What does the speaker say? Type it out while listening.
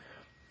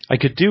I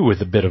could do with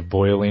a bit of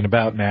boiling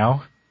about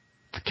now.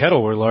 If the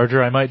kettle were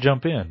larger, I might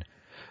jump in,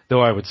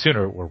 though I would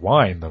sooner it were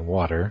wine than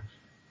water.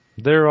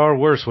 There are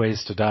worse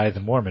ways to die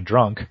than warm and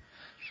drunk.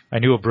 I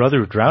knew a brother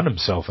who drowned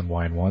himself in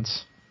wine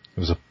once.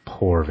 It was a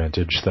poor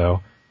vintage,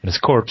 though, and his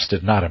corpse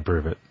did not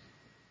improve it.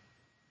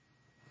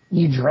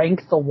 You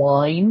drank the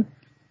wine?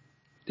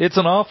 It's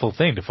an awful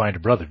thing to find a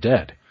brother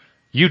dead.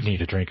 You'd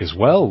need a drink as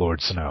well, Lord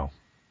Snow.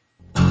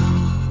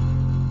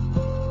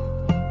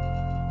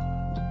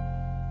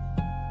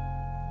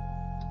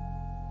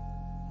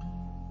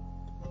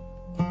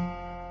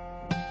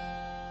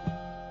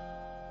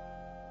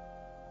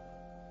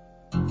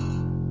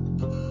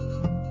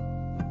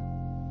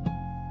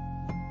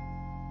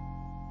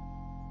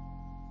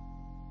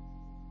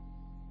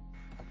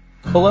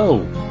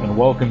 Hello, and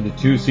welcome to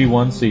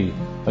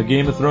 2C1C, a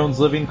Game of Thrones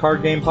living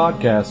card game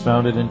podcast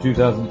founded in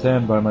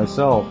 2010 by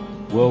myself,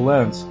 Will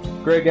Lentz,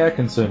 Greg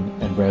Atkinson,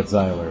 and Brad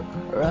Zeiler.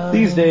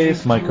 These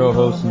days, my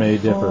co-hosts may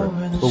differ,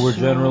 but we're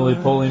generally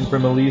pulling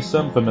from at least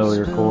some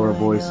familiar core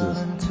voices.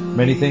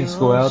 Many thanks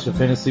go out to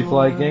Fantasy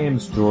Flight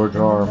Games, George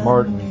R. R.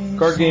 Martin,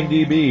 Card Game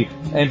DB,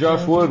 and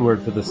Josh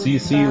Woodward for the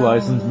CC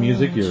licensed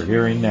music you're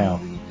hearing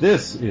now.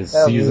 This is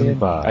Season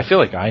 5. I feel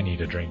like I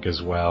need a drink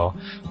as well.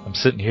 I'm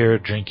sitting here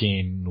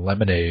drinking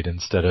lemonade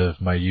instead of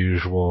my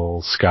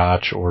usual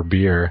scotch or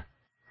beer.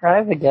 I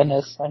have a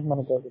Guinness. I'm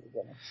going to go with the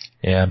Guinness.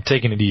 Yeah, I'm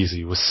taking it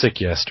easy. Was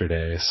sick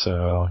yesterday,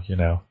 so,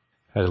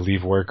 had to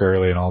leave work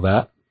early and all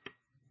that.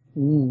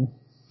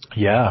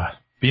 Yeah.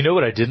 But you know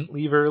what I didn't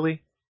leave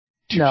early?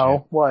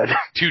 What?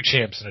 2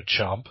 Champs and a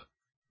Chump.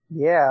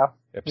 Yeah,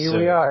 here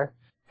we are.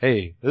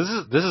 Hey, this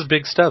is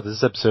big stuff. This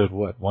is episode,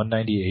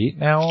 198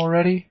 now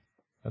already?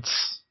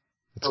 It's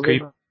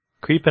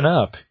creeping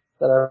up.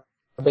 That our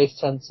base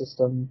 10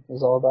 system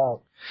is all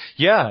about.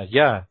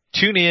 Yeah.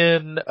 Tune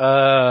in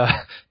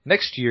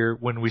next year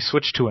when we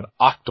switch to an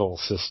octal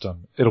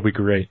system. It'll be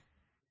great.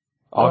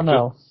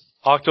 No.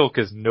 Octal,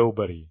 because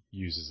nobody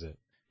uses it.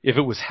 If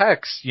it was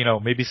hex,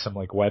 maybe some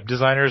web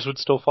designers would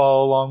still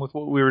follow along with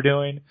what we were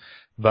doing.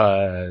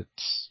 But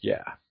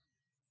yeah.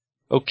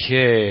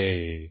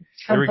 Okay.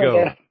 Here we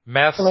go.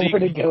 Math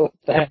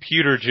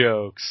computer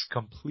jokes.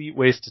 Complete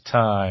waste of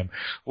time.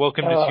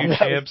 Welcome to 2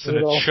 Champs and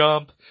a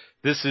Chump.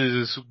 This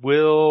is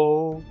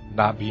Will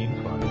not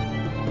being funny.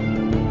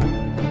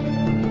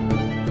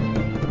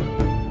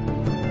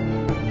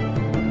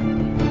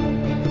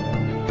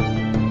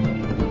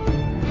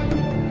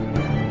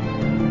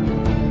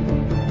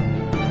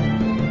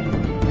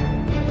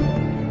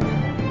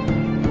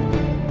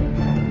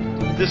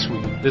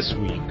 This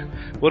week,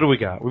 what do we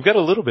got? We've got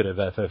a little bit of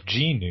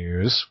FFG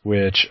news,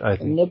 which I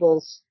think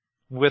nibbles.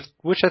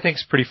 Which I think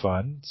is pretty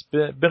fun. It's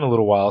been a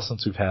little while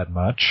since we've had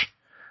much.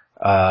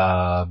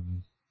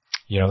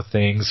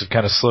 Things have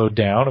kind of slowed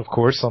down, of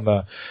course, on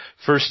the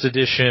first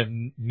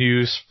edition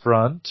news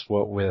front,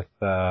 what with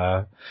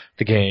the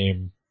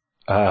game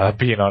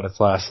being on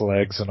its last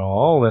legs and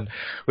all, and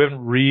we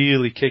haven't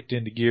really kicked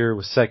into gear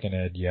with second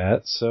ed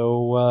yet,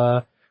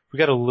 so we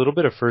got a little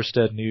bit of first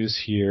ed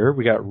news here.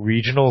 We got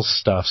regional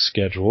stuff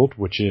scheduled,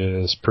 which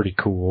is pretty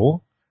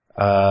cool.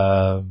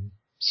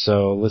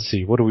 So let's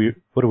see, what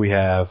do we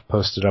have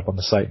posted up on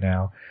the site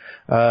now?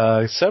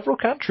 Several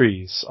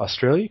countries: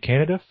 Australia,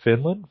 Canada,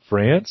 Finland,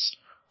 France,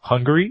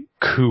 Hungary,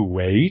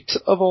 Kuwait,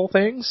 of all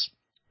things,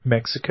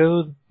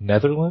 Mexico,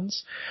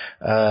 Netherlands,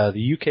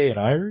 the UK and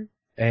Ireland,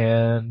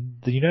 and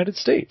the United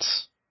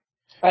States.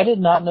 I did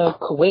not know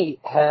Kuwait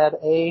had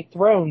a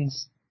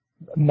Thrones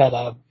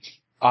meta.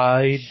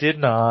 I did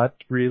not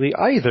really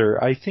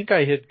either. I think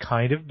I had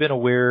kind of been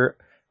aware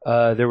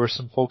there were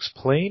some folks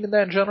playing in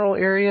that general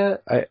area.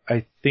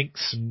 I think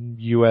some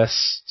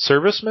U.S.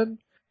 servicemen,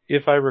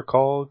 if I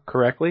recall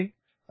correctly.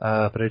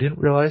 But I didn't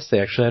realize they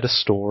actually had a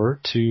store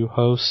to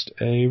host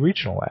a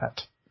regional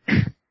at.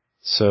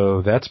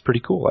 So that's pretty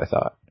cool, I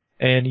thought.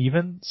 And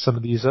even some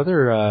of these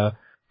other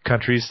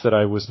countries that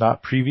I was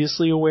not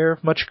previously aware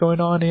of much going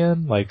on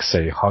in, like,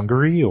 say,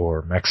 Hungary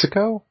or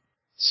Mexico.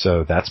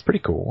 So that's pretty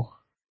cool.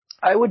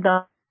 I would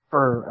not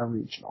prefer a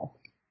regional.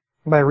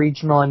 By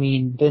regional, I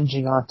mean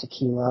binging on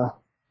tequila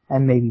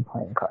and maybe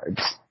playing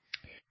cards.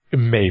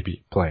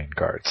 Maybe playing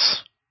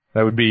cards.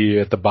 That would be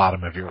at the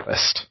bottom of your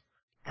list.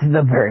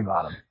 The very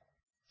bottom.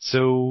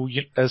 So,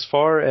 as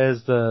far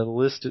as the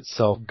list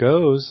itself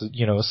goes,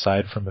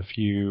 aside from a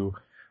few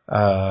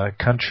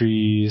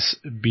countries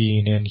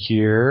being in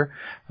here,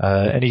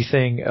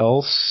 anything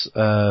else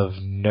of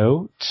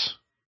note?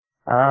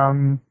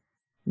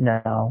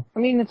 No. I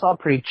mean, it's all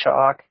pretty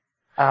chalk.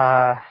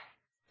 I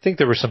think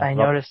there were some... I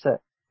noticed that...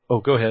 Oh,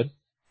 go ahead.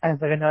 I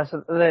noticed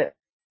that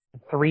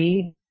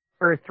three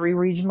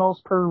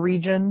regionals per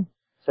region,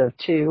 so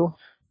 2.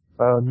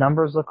 So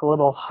numbers look a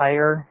little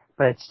higher,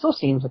 but it still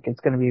seems like it's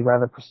going to be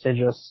rather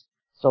prestigious.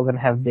 Still going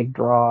to have big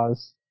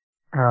draws.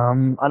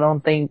 I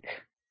don't think...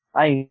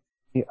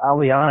 I'll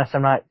be honest,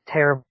 I'm not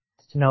terrible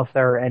to know if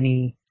there are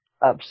any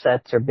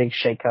upsets or big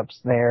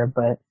shakeups there,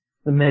 but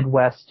the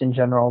Midwest in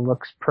general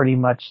looks pretty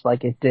much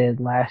like it did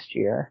last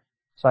year.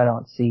 So I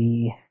don't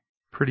see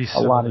pretty a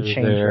lot of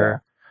change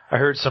there. I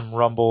heard some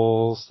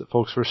rumbles that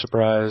folks were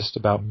surprised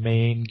about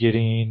Maine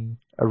getting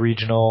a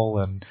regional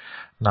and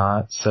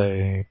not,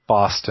 say,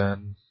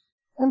 Boston.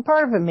 And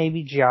part of it may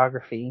be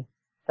geography.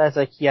 That's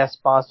like, yes,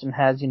 Boston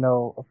has,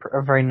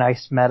 a very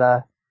nice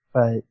meta,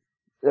 but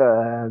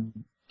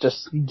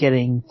just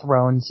getting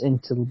thrones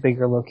into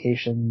bigger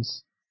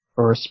locations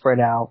or spread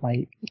out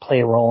might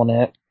play a role in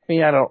it. I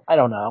mean, I don't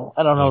know.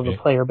 I don't know the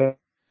player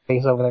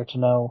base over there to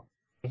know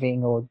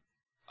anything or.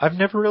 I've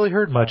never really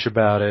heard much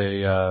about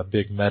a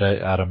big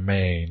meta out of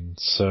Maine,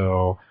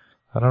 so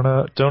I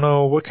don't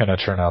know what kind of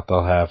turnout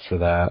they'll have for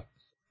that.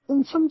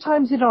 And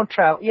sometimes you don't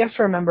travel. You have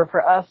to remember,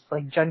 for us,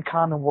 like Gen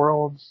Con and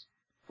Worlds,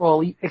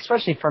 well,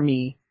 especially for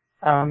me,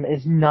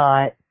 is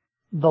not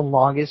the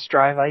longest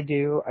drive I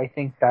do. I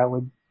think that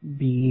would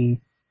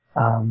be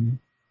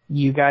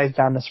you guys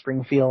down to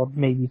Springfield,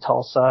 maybe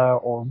Tulsa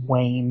or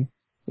Wayne,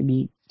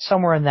 maybe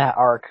somewhere in that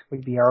arc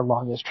would be our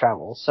longest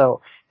travel.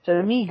 So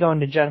to me,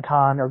 going to Gen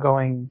Con or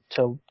going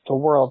to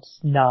Worlds is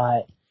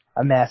not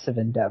a massive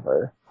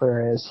endeavor,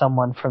 whereas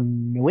someone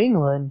from New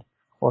England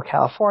or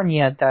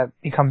California, that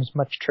becomes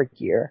much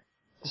trickier.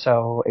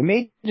 So it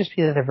may just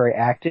be that they're very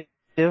active,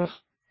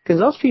 because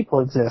those people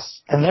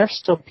exist, and they're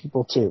still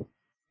people too,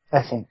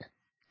 I think.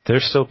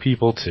 They're still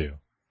people too.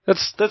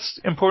 That's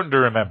important to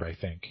remember, I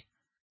think.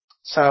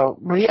 So,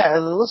 yeah,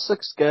 the list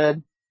looks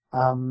good.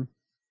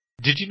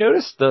 Did you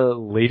notice the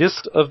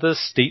latest of the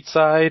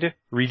stateside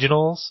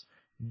regionals?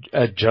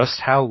 Just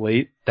how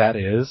late that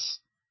is?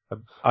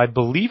 I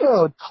believe.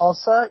 Oh,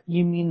 Tulsa?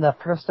 You mean the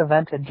first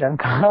event at Gen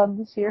Con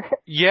this year?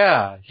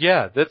 Yeah,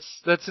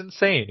 that's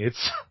insane.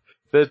 It's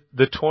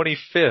the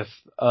 25th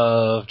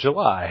of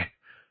July,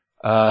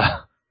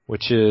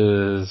 which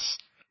is,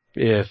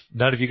 if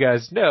none of you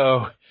guys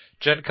know,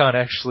 Gen Con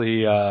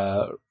actually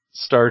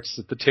starts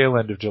at the tail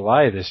end of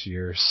July this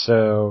year.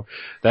 So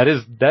that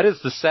is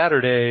the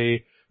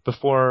Saturday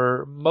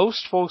before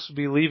most folks will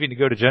be leaving to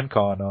go to Gen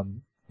Con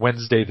on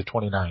Wednesday the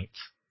 29th.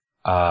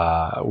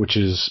 Which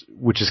is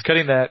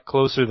cutting that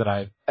closer than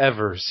I've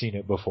ever seen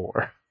it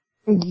before.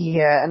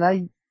 Yeah,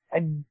 and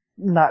I'm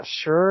not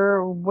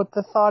sure what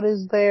the thought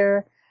is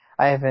there.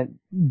 I haven't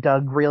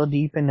dug real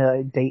deep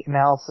into date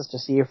analysis to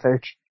see if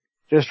they're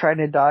just trying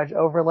to dodge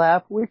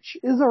overlap, which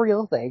is a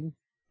real thing.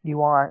 You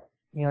want,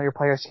 your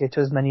players to get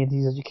to as many of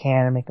these as you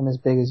can and make them as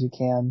big as you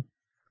can.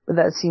 But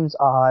that seems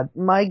odd.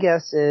 My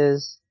guess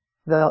is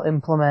they'll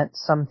implement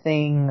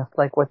something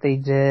like what they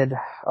did,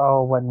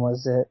 when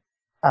was it?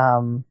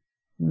 I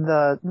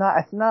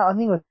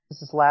think it was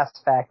this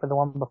last fact, but the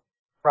one before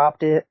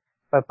dropped it,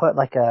 but put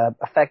like a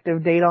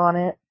effective date on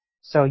it.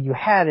 So you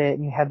had it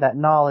and you had that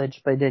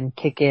knowledge, but it didn't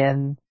kick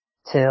in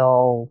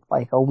till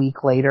like a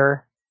week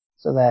later,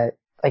 so that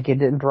like it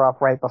didn't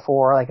drop right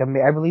before. Like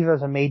I believe it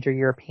was a major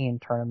European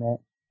tournament,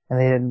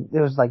 and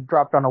it was like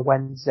dropped on a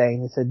Wednesday,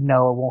 and they said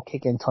no, it won't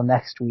kick in till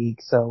next week.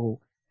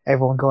 So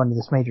everyone going to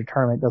this major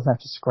tournament doesn't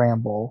have to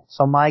scramble.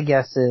 So my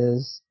guess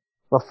is,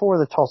 before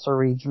the Tulsa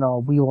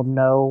Regional, we will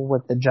know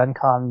what the Gen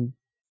Con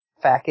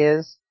FAQ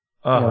is,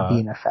 and it'll be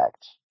in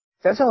effect.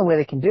 That's the only way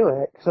they can do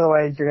it, because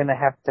otherwise you're going to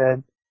have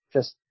to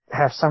just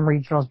have some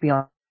regionals be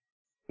on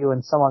you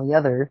and some on the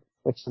other,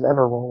 which is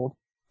ever rolled,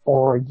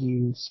 or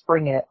you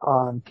spring it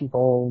on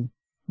people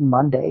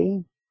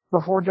Monday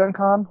before Gen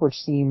Con, which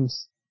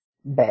seems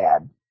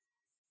bad.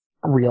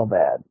 Real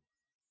bad.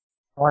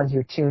 Otherwise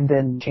you're tuned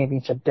in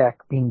championship deck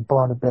being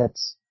blown to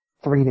bits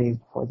 3 days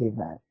before the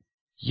event.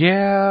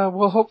 Yeah,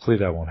 well, hopefully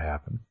that won't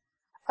happen.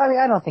 I mean,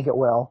 I don't think it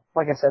will.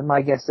 Like I said,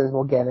 my guess is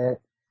we'll get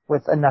it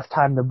with enough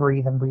time to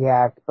breathe and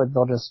react, but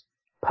they'll just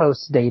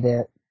post-date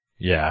it.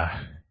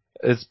 Yeah,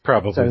 it's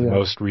probably the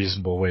most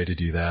reasonable way to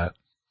do that.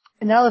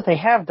 And now that they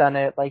have done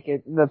it,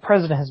 the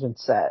precedent has been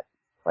set.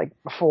 Like,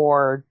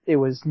 before, it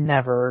was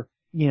never,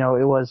 it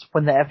was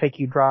when the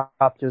FAQ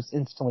dropped, it was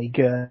instantly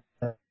good.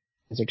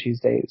 These are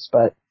Tuesdays,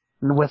 but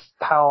with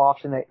how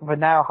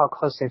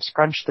close they've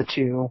scrunched the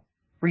two,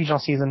 regional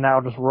season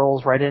now just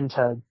rolls right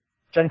into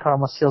Gen Con.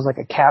 Almost feels like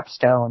a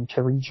capstone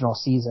to regional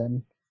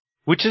season,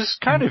 which is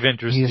kind of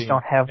interesting. You just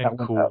don't have that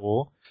and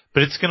cool,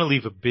 but it's going to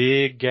leave a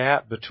big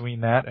gap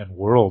between that and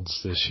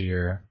Worlds this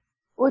year.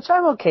 Which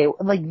I'm okay.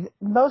 Like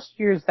most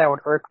years that would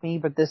irk me,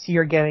 but this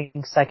year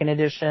getting second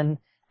edition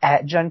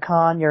at Gen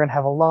Con, you're going to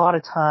have a lot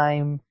of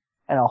time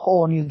and a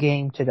whole new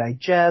game to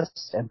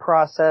digest and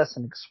process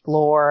and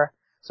explore.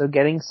 So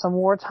getting some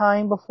more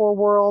time before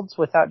Worlds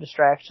without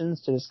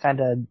distractions to just kind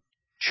of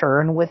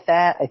churn with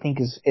that, I think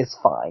is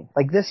fine.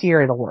 Like this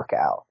year it'll work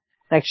out.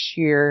 Next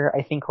year,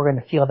 I think we're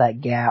going to feel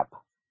that gap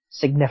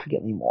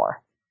significantly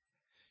more.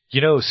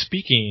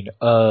 Speaking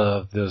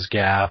of those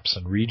gaps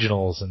and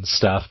regionals and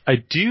stuff, I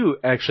do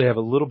actually have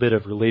a little bit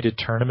of related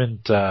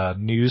tournament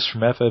news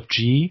from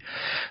FFG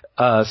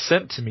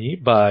sent to me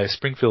by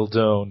Springfield's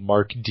own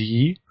Mark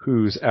D,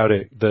 who's out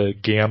at the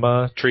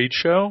Gamma trade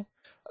show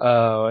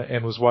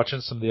and was watching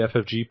some of the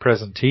FFG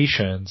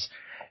presentations.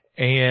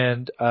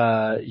 And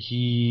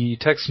he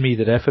texted me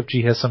that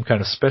FFG has some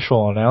kind of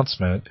special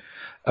announcement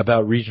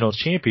about regional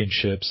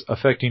championships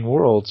affecting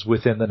Worlds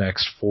within the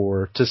next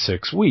 4 to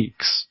 6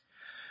 weeks.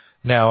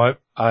 Now,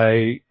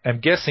 I am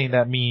guessing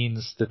that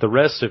means that the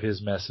rest of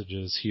his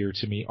messages here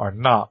to me are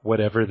not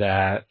whatever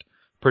that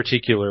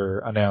particular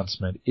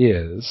announcement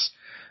is.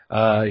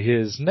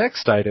 His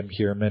next item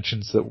here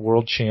mentions that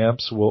world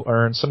champs will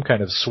earn some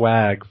kind of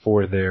swag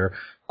for their,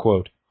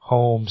 quote,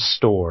 home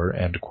store,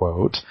 end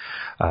quote.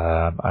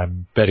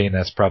 I'm betting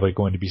that's probably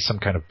going to be some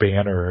kind of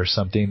banner or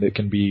something that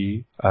can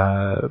be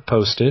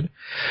posted.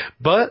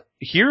 But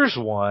here's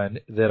one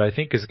that I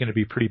think is going to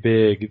be pretty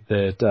big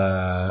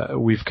that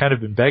we've kind of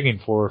been begging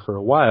for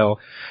a while,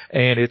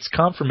 and it's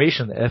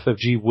confirmation that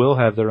FFG will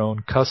have their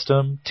own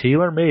custom,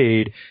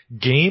 tailor-made,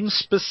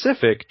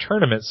 game-specific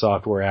tournament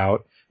software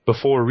out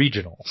before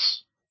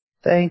regionals.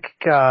 Thank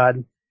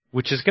God.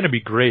 Which is going to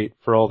be great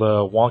for all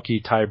the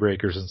wonky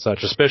tiebreakers and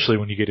such, especially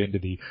when you get into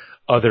the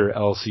other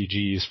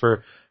LCGs.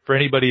 For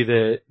anybody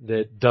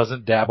that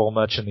doesn't dabble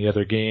much in the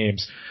other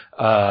games,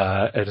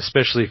 and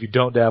especially if you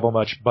don't dabble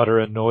much but are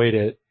annoyed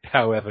at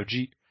how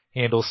FFG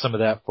handles some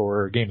of that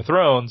for Game of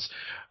Thrones,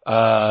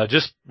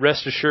 just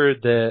rest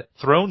assured that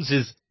Thrones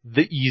is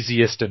the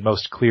easiest and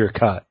most clear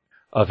cut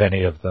of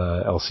any of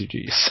the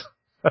LCGs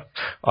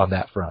on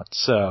that front.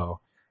 So,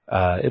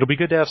 it'll be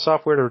good to have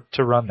software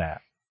to run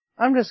that.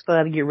 I'm just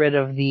glad to get rid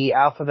of the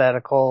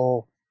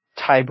alphabetical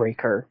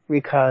tiebreaker,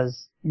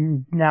 because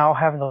now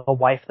having a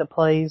wife that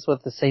plays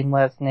with the same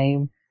last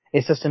name,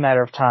 it's just a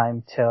matter of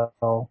time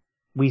till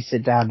we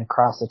sit down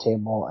across the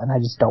table, and I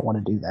just don't want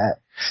to do that.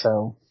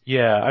 So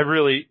yeah, I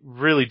really,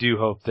 really do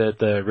hope that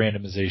the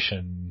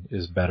randomization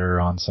is better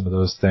on some of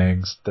those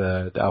things.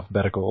 The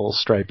alphabetical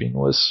striping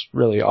was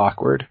really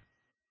awkward.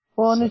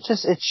 Well, and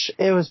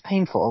it was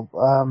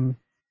painful.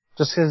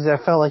 Just because I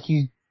felt like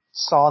you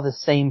saw the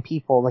same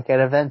people, like at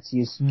events,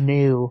 you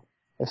knew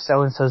if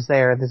so-and-so's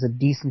there, there's a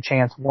decent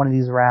chance one of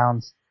these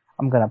rounds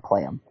I'm going to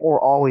play them, or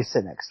always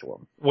sit next to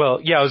them.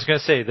 Well, yeah, I was going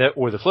to say that,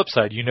 or the flip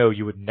side,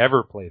 you would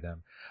never play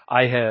them.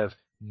 I have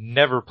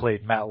never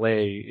played Matt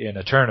Lay in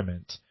a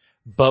tournament,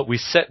 but we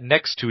sat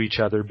next to each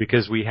other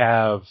because we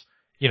have,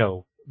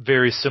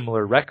 very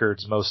similar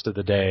records most of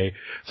the day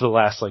for the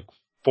last 4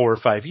 or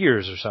 5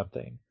 years or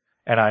something.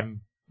 And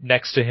I'm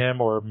next to him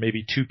or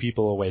maybe 2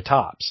 people away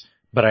tops.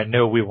 But I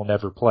know we will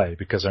never play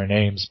because our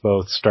names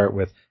both start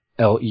with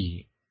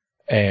L-E.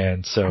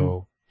 And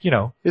so,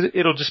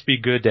 it'll just be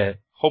good to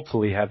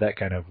hopefully have that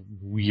kind of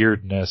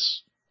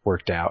weirdness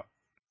worked out.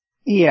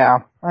 Yeah,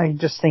 I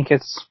just think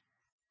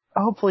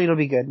hopefully it'll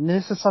be good. And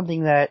this is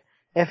something that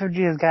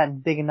FFG has gotten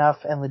big enough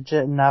and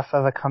legit enough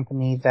of a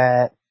company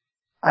that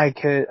I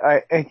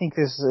think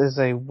this is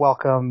a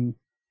welcome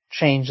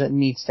change that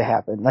needs to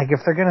happen. Like, if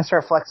they're gonna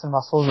start flexing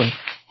muscles and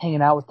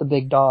hanging out with the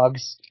big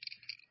dogs,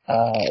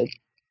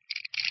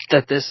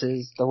 that this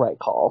is the right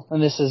call.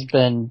 And this was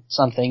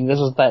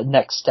that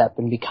next step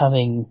in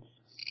becoming,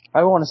 I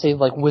don't want to say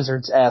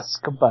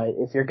Wizards-esque, but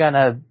if you're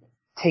gonna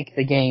take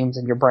the games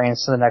and your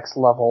brands to the next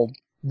level,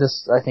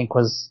 this, I think,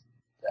 was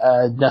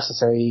a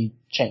necessary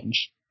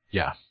change.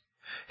 Yeah.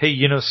 Hey,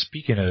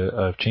 speaking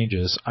of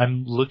changes,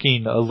 I'm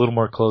looking a little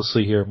more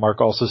closely here. Mark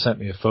also sent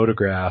me a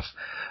photograph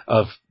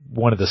of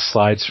one of the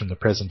slides from the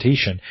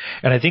presentation,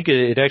 and I think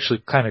it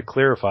actually kind of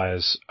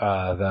clarifies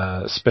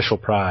the special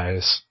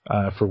prize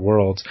for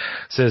Worlds.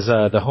 It says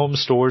the home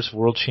store's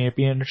World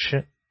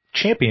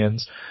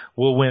champions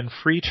will win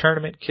free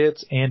tournament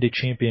kits and a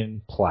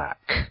champion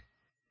plaque,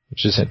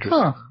 which is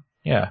interesting. Huh.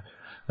 Yeah,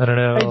 I don't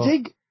know.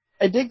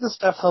 I dig the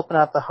stuff helping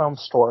out the home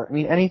store. I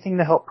mean, anything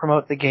to help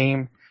promote the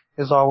game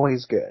is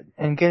always good.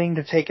 And getting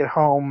to take it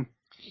home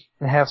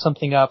and have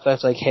something up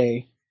that's like,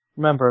 hey,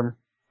 remember,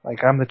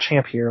 I'm the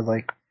champ here,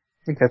 I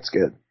think that's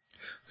good.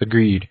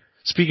 Agreed.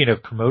 Speaking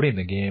of promoting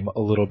the game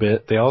a little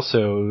bit, they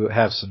also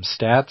have some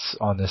stats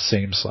on this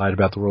same slide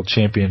about the World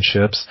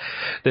Championships,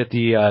 that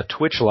the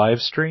Twitch live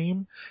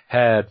stream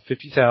had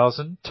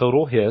 50,000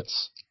 total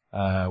hits,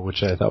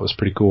 which I thought was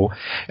pretty cool.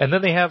 And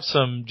then they have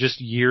some just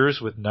years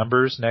with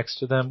numbers next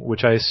to them,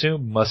 which I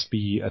assume must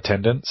be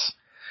attendance.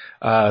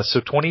 So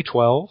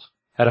 2012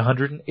 had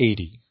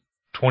 180.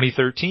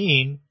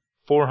 2013,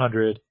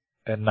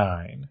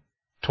 409.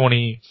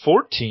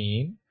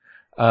 2014,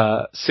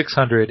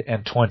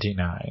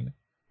 629,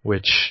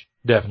 which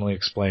definitely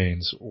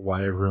explains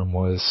why Room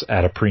was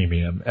at a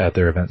premium at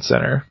their event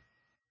center.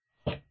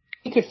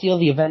 You could feel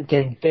the event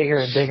getting bigger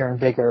and bigger and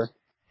bigger,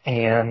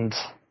 and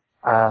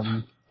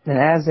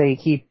as they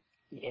keep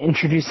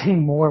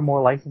introducing more and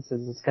more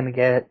licenses, it's going to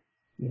get,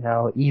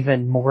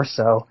 even more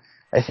so.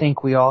 I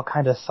think we all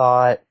kind of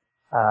thought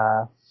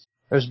there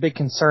was a big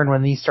concern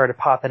when these started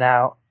popping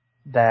out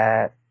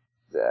that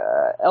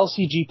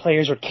LCG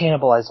players would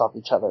cannibalize off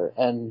each other,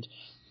 and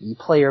the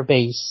player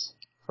base,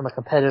 from a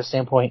competitive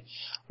standpoint,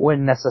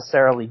 wouldn't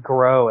necessarily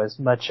grow as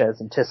much as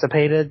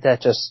anticipated.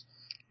 That just,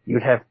 you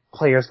would have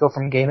players go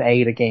from game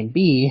A to game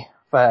B,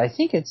 but I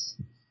think it's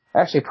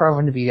actually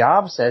proven to be the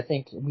opposite. I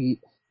think we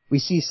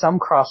see some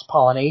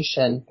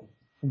cross-pollination,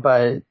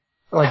 but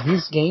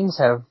these games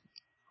have,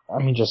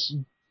 just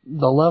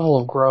the level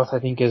of growth, I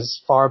think,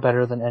 is far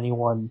better than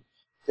anyone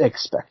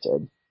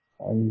expected,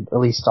 and at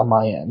least on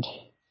my end.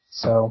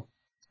 So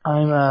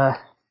I'm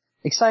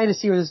excited to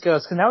see where this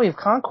goes, because now we have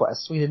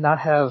Conquest. We did not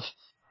have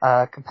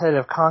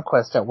competitive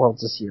Conquest at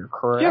Worlds this year,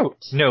 correct?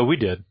 Yeah, no, we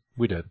did.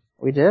 We did.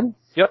 We did?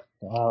 Yep.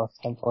 Wow,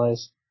 time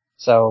flies.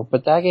 So,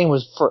 but that game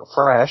was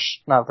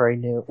fresh, not very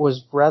new. It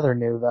was rather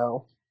new,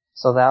 though.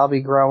 So that'll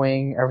be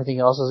growing. Everything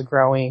else is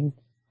growing.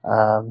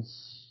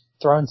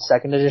 Thrones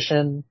 2nd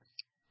Edition,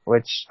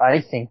 which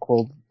I think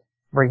will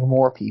bring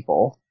more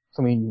people.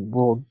 I mean,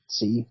 we'll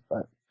see,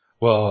 but...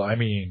 Well, I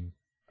mean,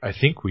 I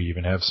think we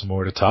even have some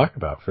more to talk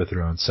about for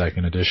Thrones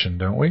 2nd Edition,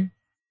 don't we?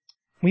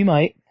 We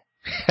might.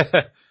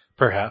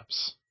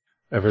 Perhaps.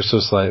 Ever so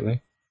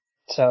slightly.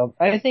 So,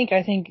 I think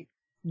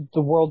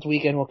the World's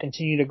Weekend will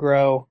continue to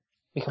grow,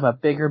 become a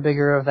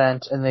bigger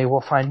event, and they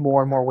will find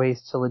more and more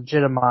ways to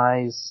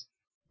legitimize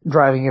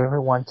driving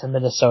everyone to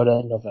Minnesota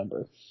in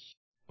November.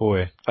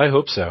 Boy, I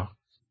hope so.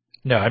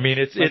 No, I mean,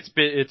 it's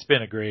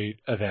been a great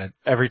event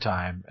every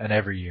time and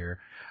every year.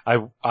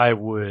 I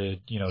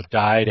would,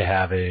 die to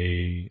have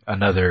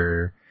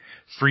another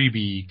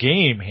freebie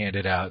game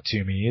handed out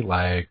to me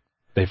like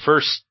the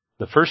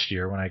first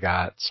year when I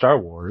got Star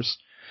Wars.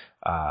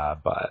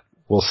 But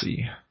we'll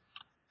see.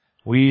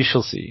 We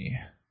shall see.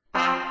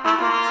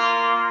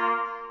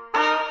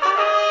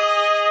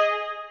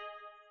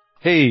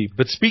 Hey,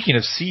 but speaking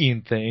of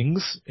seeing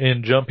things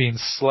and jumping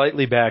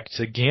slightly back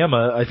to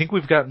Gamma, I think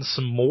we've gotten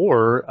some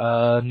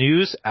more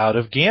news out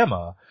of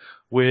Gamma,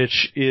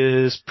 which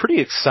is pretty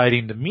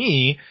exciting to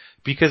me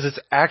because it's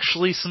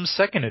actually some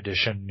 2nd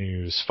edition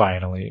news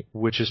finally,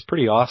 which is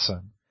pretty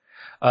awesome.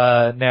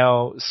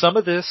 Now, some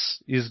of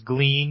this is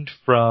gleaned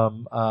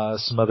from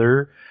some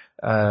other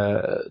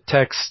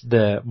text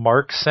that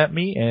Mark sent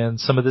me, and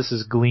some of this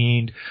is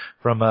gleaned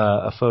from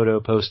a photo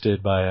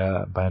posted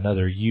by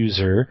another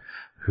user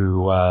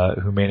who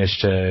managed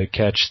to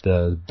catch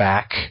the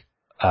back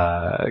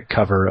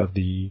cover of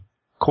the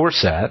core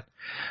set.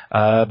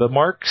 But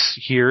Mark's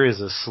here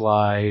is a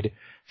slide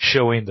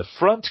showing the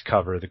front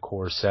cover of the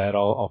core set.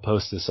 I'll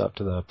post this up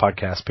to the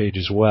podcast page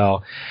as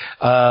well.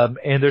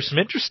 And there's some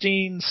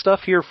interesting stuff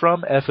here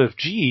from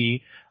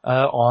FFG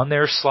on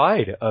their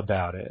slide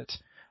about it.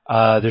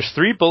 There's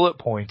 3 bullet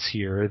points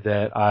here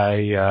that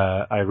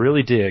I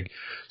really dig.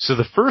 So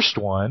the first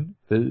one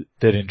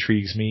that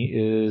intrigues me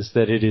is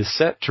that it is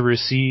set to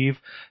receive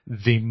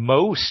the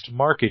most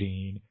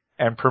marketing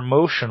and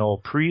promotional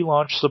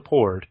pre-launch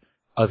support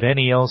of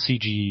any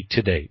LCG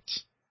to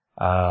date.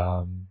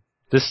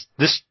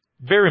 This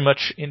very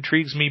much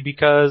intrigues me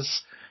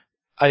because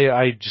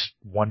I just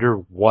wonder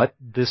what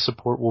this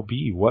support will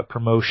be, what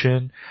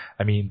promotion.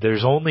 I mean,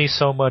 there's only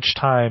so much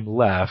time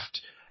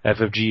left.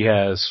 FFG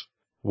has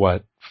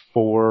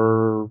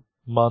 4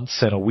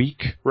 months and a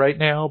week right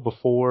now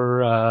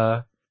before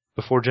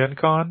Gen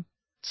Con?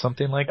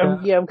 Something like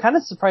that? Yeah, I'm kind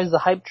of surprised the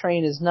hype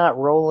train is not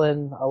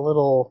rolling a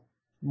little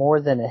more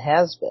than it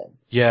has been.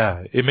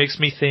 Yeah, it makes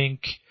me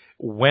think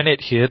when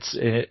it hits,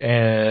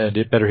 and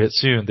it better hit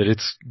soon, that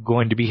it's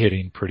going to be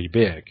hitting pretty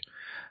big.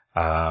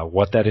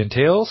 What that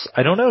entails,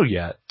 I don't know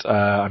yet.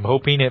 I'm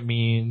hoping it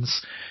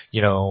means, I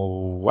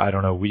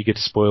don't know, we get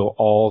to spoil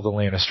all the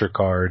Lannister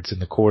cards in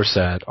the core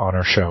set on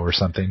our show or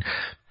something.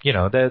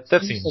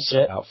 That seems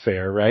about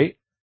fair, right?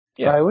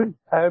 Yeah. I would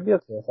be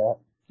okay with that.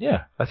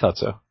 Yeah, I thought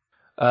so.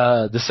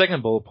 The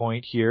second bullet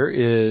point here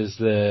is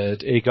that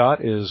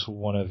AGOT is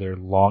one of their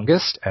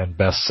longest and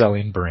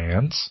best-selling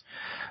brands.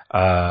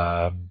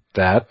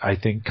 That, I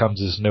think,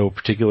 comes as no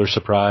particular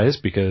surprise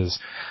because,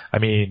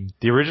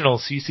 the original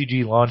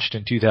CCG launched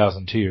in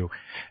 2002,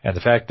 and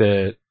the fact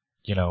that,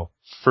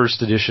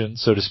 first edition,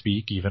 so to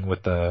speak, even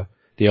with the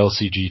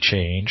LCG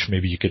change,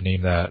 maybe you could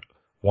name that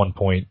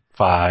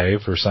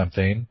 1.5 or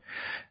something,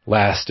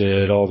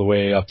 lasted all the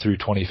way up through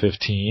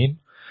 2015.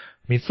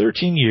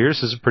 13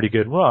 years is a pretty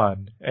good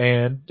run,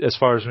 and as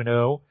far as we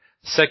know,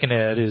 second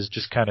ed is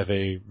just kind of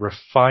a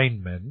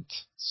refinement,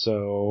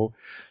 so,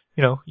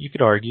 you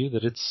could argue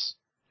that it's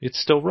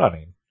still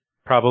running.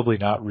 Probably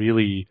not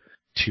really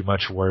too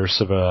much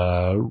worse of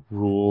a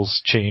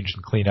rules change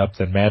and cleanup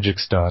than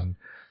Magic's done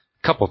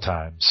a couple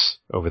times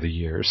over the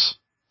years,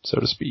 so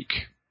to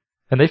speak.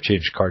 And they've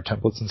changed card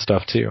templates and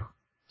stuff too.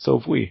 So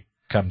have we,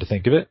 come to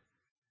think of it.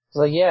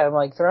 So yeah,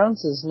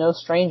 Thrones is no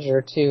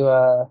stranger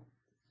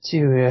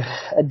to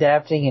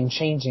adapting and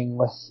changing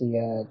with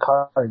the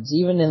cards.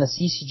 Even in the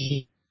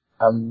CCG,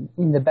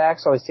 the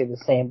backs always stay the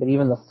same, but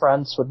even the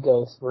fronts would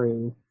go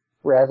through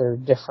rather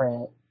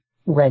different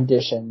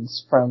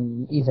renditions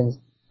from even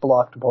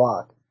block to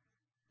block.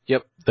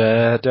 Yep,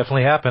 that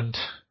definitely happened.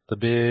 The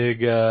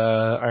big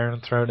Iron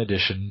Throne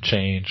edition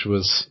change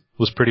was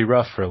pretty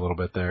rough for a little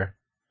bit there.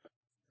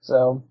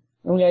 So,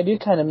 I do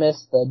kind of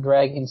miss the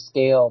Dragon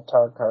Scale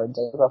tar cards.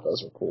 I thought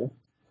those were cool,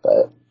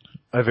 but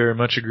I very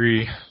much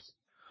agree.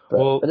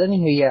 But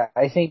anywho, yeah,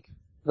 I think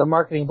the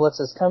marketing blitz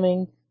is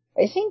coming.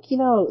 I think,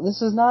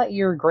 this is not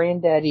your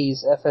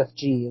granddaddy's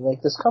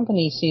FFG. This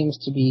company seems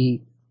to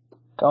be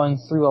going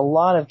through a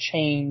lot of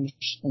change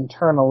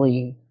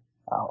internally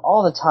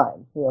all the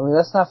time.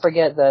 Let's not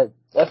forget that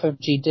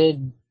FFG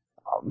did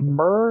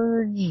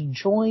merge,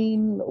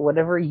 join,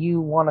 whatever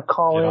you want to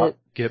call it.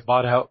 Get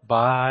bought out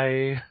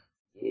by...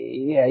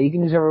 yeah, you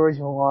can use whatever words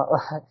you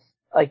want.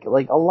 like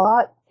a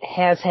lot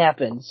has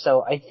happened,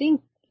 so I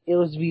think it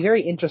would be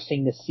very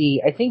interesting to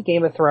see. I think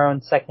Game of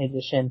Thrones Second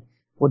Edition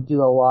would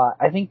do a lot.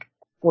 I think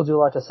will do a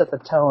lot to set the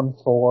tone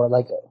for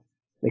like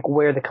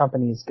where the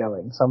company is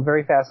going. So I'm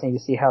very fascinated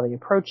to see how they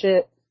approach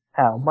it,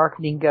 how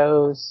marketing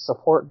goes,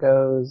 support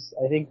goes.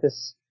 I think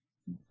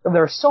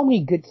there are so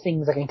many good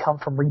things that can come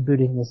from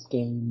rebooting this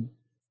game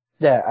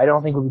that I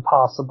don't think would be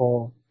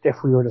possible if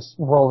we were just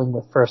rolling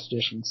with first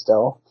edition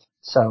still.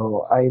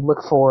 So I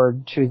look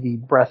forward to the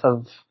breath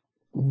of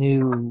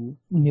new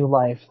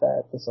life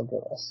that this will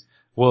give us.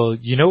 Well,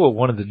 you know what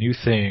one of the new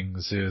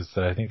things is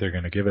that I think they're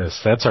going to give us?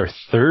 That's our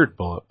third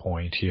bullet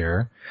point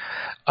here.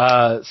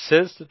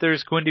 Says that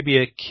there's going to be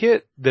a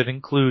kit that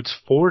includes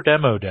 4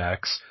 demo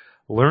decks,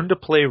 learn to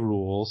play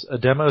rules, a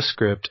demo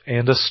script,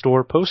 and a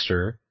store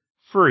poster,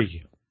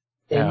 free.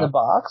 In the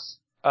box?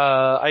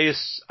 I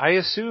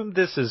assume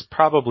this is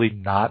probably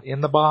not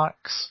in the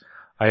box.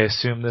 I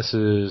assume this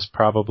is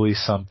probably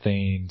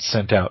something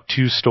sent out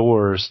to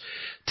stores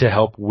to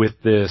help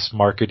with this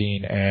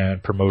marketing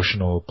and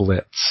promotional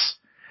blitz.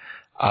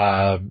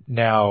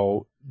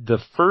 Now, the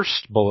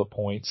first bullet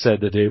point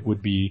said that it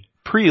would be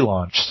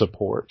pre-launch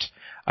support.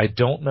 I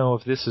don't know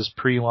if this is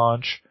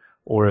pre-launch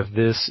or if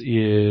this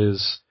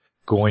is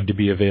going to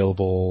be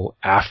available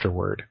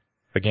afterward.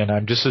 Again,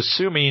 I'm just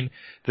assuming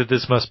that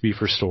this must be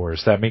for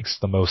stores. That makes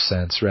the most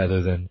sense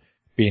rather than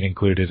being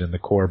included in the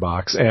core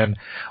box. And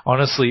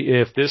honestly,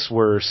 if this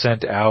were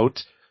sent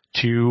out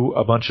to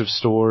a bunch of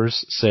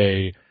stores,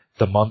 say,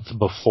 the month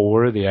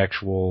before the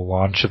actual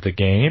launch of the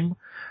game,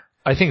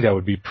 I think that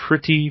would be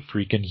pretty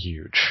freaking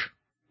huge.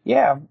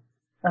 Yeah.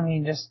 I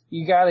mean,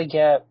 you gotta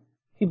get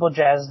people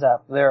jazzed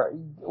up.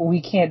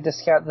 We can't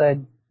discount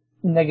the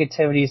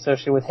negativity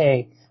associated with,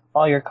 hey,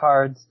 all your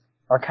cards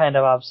are kind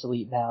of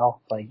obsolete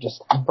now. Like,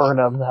 just burn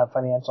them, the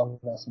financial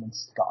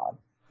investment's gone.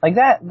 Like,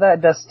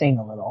 that does sting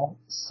a little.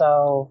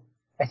 So,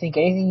 I think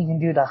anything you can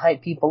do to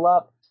hype people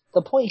up.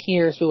 The point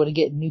here is we want to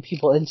get new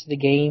people into the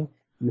game.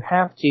 You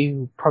have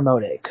to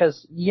promote it.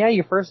 Cause, yeah,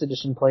 your first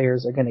edition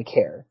players are gonna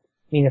care.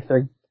 I mean,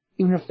 they're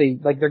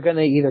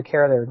gonna either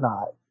care or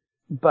not.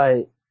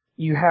 But,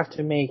 you have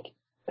to make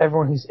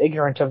everyone who's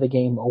ignorant of the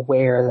game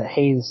aware that,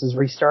 hey, this is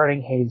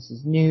restarting, hey, this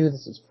is new,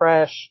 this is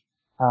fresh.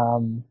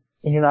 And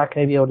you're not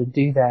going to be able to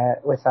do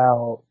that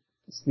without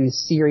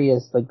these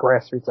serious, like,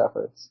 grassroots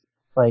efforts.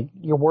 Like,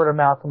 your word of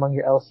mouth among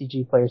your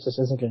LCG players just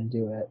isn't going to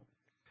do it.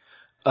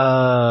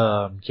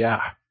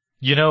 Yeah.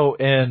 You know,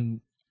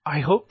 and I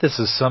hope this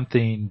is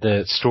something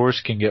that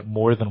stores can get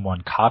more than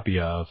one copy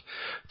of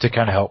to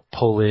kind of help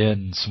pull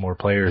in some more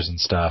players and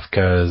stuff,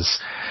 cause,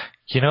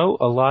 you know,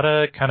 a lot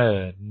of kind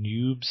of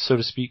noobs, so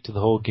to speak, to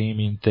the whole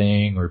gaming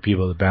thing, or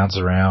people that bounce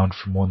around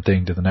from one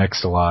thing to the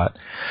next a lot,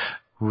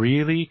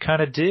 really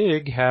kind of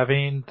dig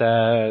having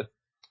that,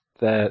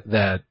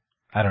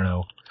 I don't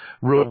know,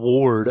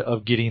 reward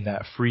of getting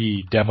that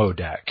free demo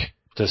deck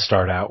to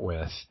start out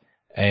with.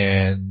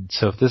 And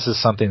so if this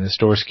is something that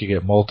stores could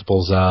get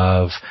multiples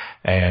of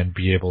and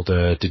be able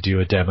to do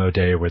a demo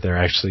day where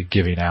they're actually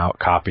giving out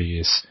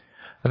copies,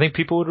 I think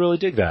people would really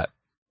dig that.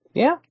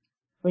 Yeah.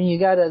 I mean,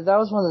 that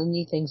was one of the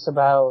neat things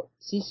about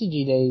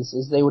CCG days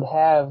is they would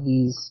have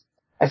these,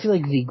 I feel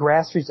like the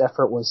grassroots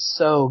effort was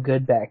so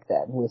good back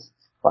then with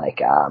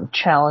like,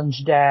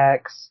 challenge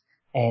decks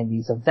and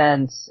these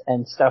events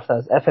and stuff that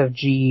was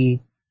FFG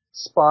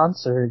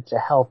sponsored to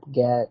help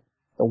get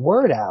the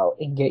word out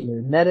and get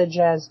your meta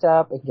jazzed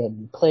up and get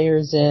new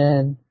players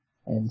in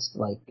and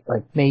like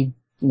made,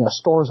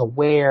 stores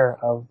aware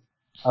of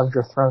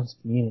your Thrones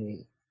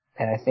community.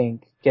 And I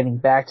think getting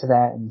back to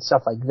that and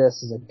stuff like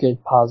this is a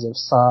good positive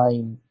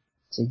sign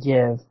to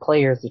give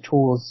players the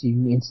tools you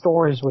need, in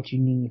stores what you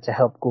need to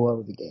help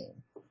grow the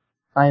game.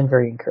 I am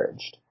very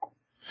encouraged.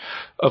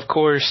 Of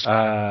course,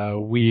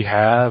 we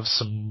have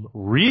some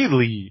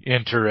really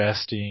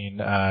interesting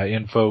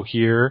info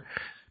here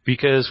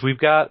because we've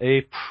got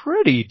a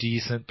pretty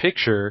decent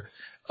picture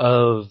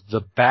of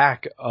the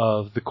back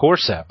of the core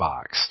set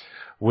box,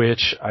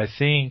 which I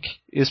think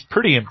is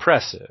pretty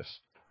impressive.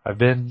 I've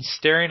been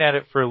staring at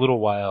it for a little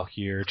while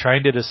here,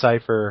 trying to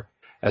decipher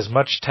as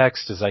much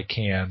text as I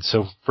can.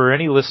 So for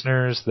any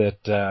listeners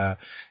that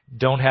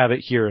don't have it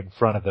here in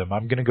front of them,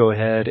 I'm going to go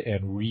ahead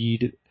and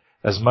read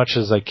as much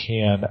as I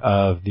can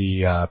of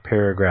the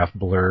paragraph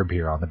blurb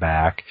here on the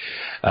back.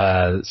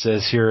 It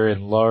says here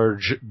in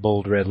large,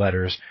 bold red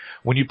letters,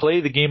 "When you play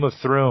the Game of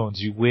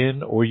Thrones, you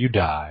win or you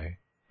die.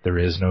 There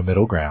is no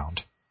middle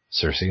ground.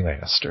 Cersei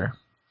Lannister."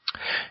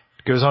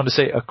 It goes on to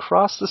say,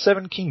 "Across the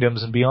Seven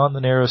Kingdoms and beyond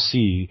the Narrow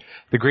Sea,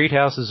 the great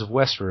houses of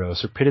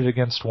Westeros are pitted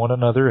against one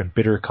another in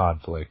bitter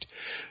conflict.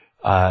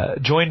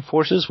 Join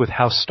forces with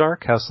House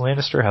Stark, House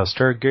Lannister, House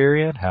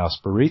Targaryen, House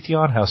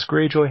Baratheon, House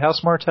Greyjoy,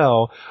 House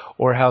Martell,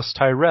 or House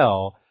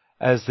Tyrell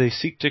as they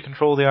seek to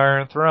control the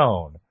Iron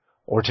Throne,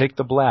 or take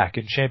the Black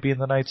and champion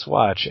the Night's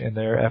Watch in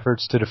their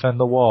efforts to defend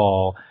the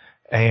Wall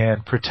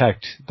and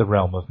protect the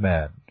realm of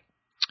men."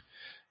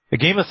 A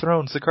Game of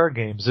Thrones, the card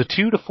game, is a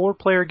 2 to 4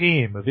 player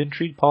game of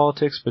intrigue,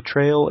 politics,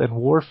 betrayal, and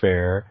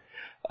warfare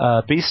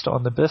based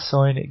on the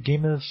best-selling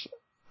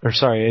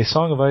A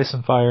Song of Ice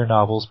and Fire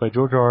novels by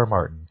George R. R.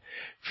 Martin,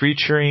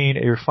 featuring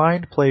a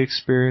refined play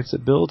experience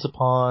that builds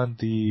upon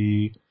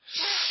the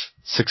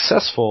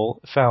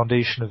successful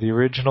foundation of the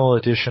original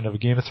edition of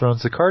Game of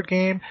Thrones, the card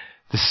game.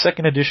 The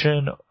second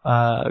edition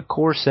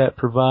core set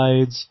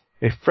provides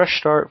a fresh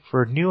start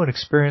for new and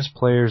experienced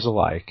players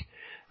alike.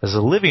 As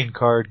a living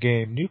card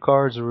game, new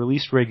cards are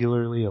released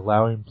regularly,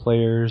 allowing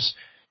players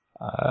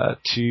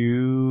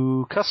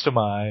to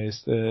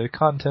customize the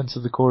contents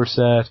of the core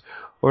set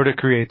or to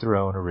create their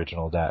own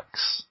original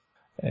decks.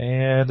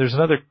 And there's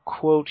another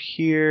quote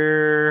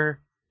here.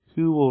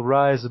 Who will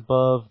rise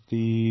above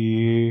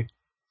the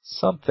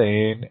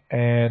something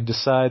and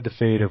decide the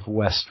fate of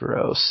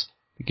Westeros?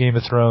 The Game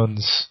of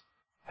Thrones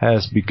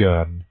has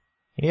begun.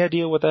 Any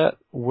idea what that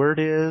word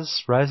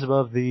is? Rise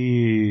above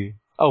the...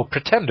 Oh,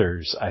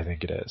 pretenders, I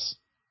think it is.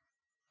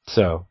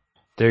 So,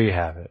 there you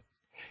have it.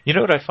 You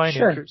know what I find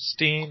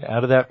interesting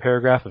out of that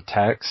paragraph of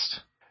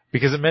text?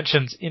 Because it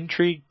mentions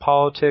intrigue,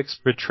 politics,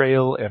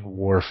 betrayal, and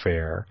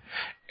warfare.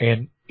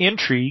 And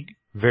intrigue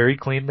very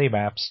cleanly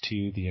maps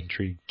to the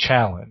intrigue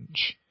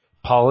challenge.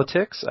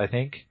 Politics, I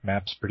think,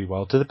 maps pretty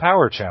well to the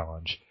power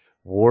challenge.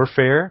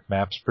 Warfare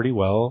maps pretty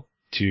well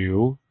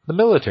to the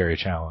military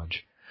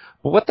challenge.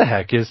 But what the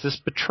heck is this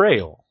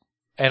betrayal?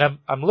 And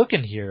I'm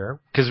looking here,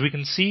 because we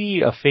can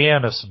see a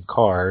fan of some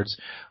cards,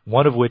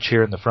 one of which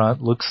here in the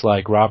front looks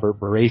like Robert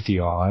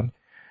Baratheon,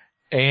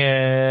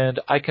 and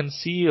I can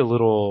see a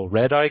little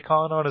red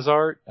icon on his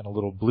art and a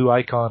little blue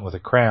icon with a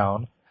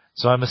crown,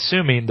 so I'm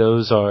assuming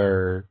those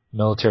are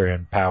military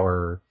and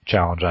power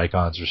challenge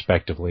icons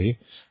respectively,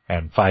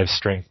 and 5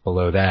 strength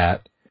below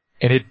that.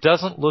 And it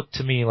doesn't look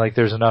to me like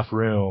there's enough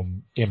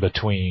room in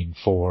between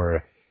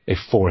for a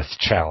 4th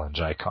challenge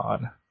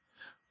icon.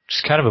 Which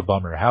is kind of a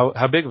bummer.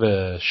 How big of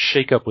a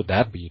shakeup would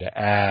that be to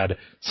add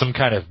some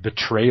kind of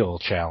betrayal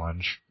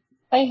challenge?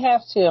 I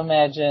have to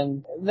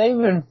imagine they've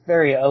been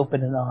very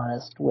open and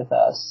honest with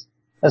us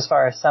as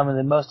far as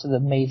most of the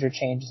major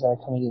changes that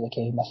are coming to the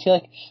game. I feel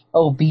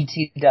like,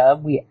 BT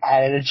Dub, we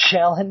added a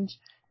challenge.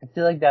 I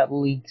feel like that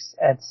leaks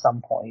at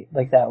some point.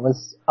 Like that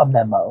was a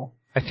memo.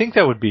 I think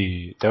that would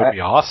be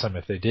awesome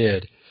if they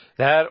did.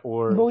 That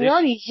or... But we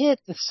already hit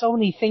so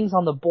many things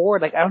on the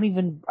board, like I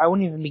wouldn't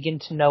even begin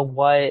to know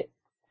what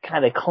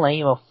kind of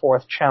claim a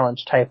 4th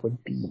challenge type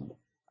would be.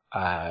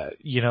 I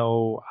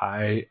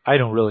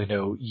don't really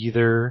know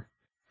either.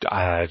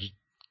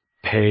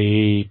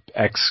 Pay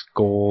X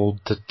gold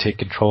to take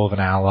control of an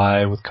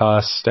ally with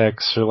cost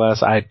X or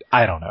less.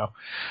 I don't know.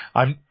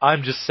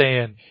 I'm just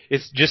saying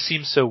it just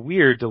seems so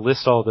weird to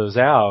list all those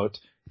out,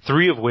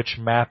 3 of which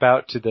map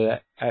out to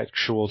the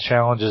actual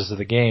challenges of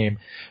the game,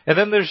 and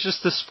then there's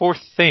just this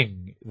 4th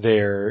thing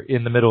there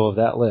in the middle of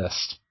that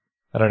list.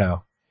 I don't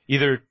know.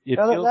 Either it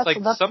feels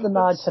like that's the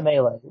nod to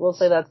Melee. We'll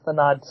say that's the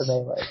nod to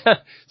Melee.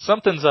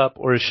 Something's up,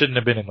 or it shouldn't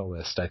have been in the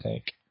list, I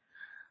think.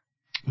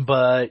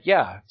 But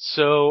yeah,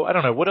 so I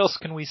don't know. What else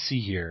can we see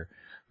here?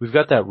 We've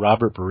got that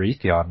Robert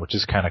Baratheon, which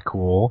is kind of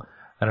cool.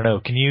 I don't know.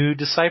 Can you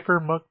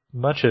decipher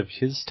much of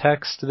his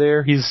text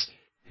there? His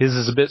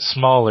is a bit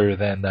smaller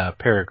than the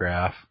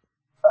paragraph.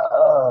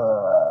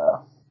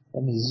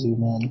 Let me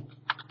zoom in.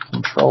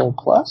 Control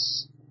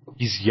plus.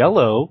 He's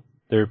yellow.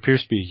 There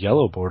appears to be a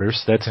yellow border,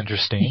 so that's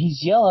interesting.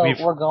 He's yellow.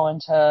 We're going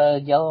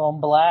to yellow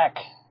and black.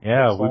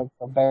 Yeah, like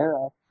a bear.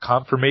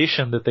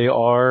 Confirmation that they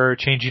are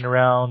changing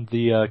around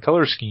the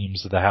color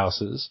schemes of the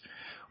houses,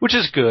 which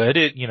is good.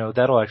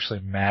 That'll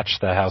actually match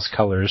the house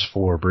colors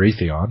for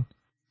Baratheon.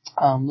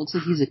 Looks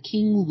like he's a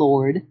king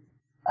lord.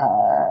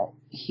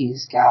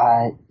 He's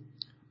got...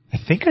 I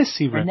think I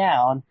see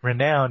Renown.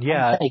 Renown,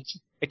 yeah.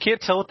 I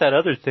can't tell what that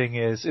other thing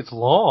is. It's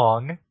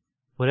long.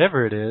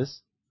 Whatever it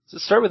is.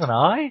 Does it start with an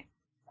I?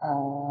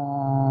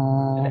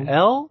 An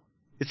L?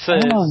 It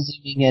says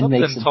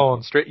something tall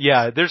and straight.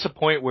 Yeah, there's a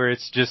point where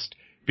it's just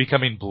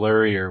becoming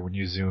blurrier when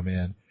you zoom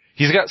in.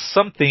 He's got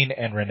something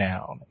and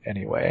renown,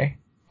 anyway.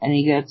 And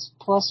he gets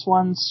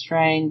 +1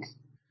 strength,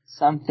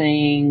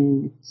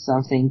 something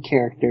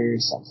character,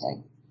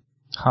 something.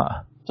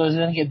 Huh. So he's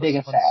gonna get big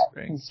and fat.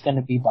 Strength. He's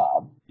gonna be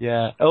Bob.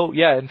 Yeah. Oh,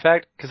 yeah. In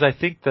fact, because I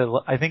think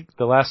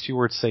the last 2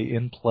 words say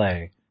in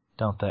play,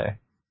 don't they?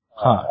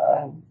 Huh.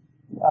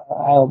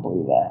 I'll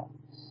believe that.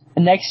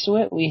 And next to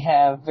it, we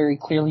have very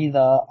clearly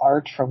the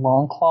art for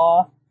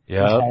Longclaw.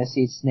 Yeah. I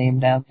see its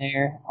name down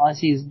there. All I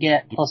see is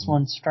get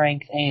 +1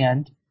 strength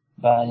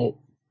but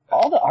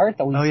all the art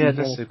that we see here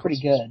is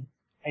pretty good.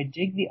 I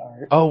dig the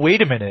art. Oh,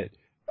 wait a minute.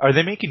 Are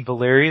they making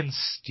Valyrian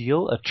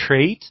steel a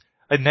trait?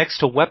 And next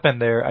to weapon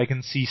there, I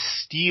can see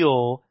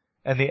steel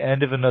and the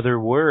end of another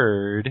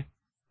word.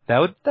 That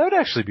would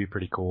actually be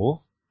pretty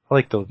cool. I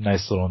like the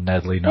nice little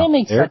Nedley note. They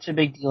make such a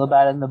big deal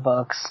about it in the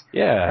books.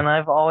 Yeah. And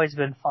I've always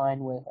been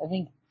fine with, I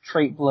think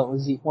trait bloat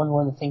was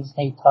one of the things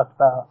Nate talked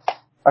about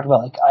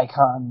like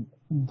icon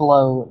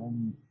bloat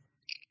and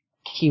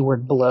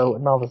keyword bloat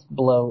and all this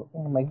bloat.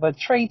 And I'm like, but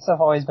traits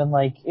have always been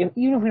like, even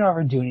if we don't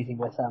ever do anything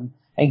with them,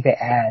 I think they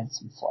add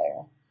some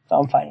flair. So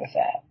I'm fine with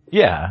that.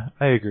 Yeah,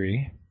 I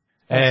agree.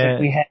 And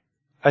we had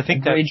I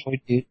think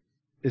Greyjoy dude.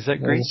 Is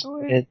that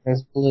Greyjoy?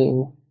 There's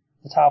blue.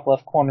 The top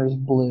left corner is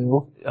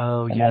blue.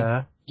 Oh, and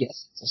yeah.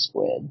 Yes, it's a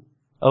squid.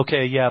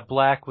 Okay, yeah,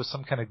 black with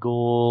some kind of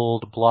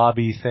gold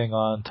blobby thing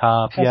on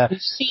top. Yeah,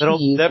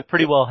 that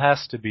pretty well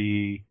has to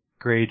be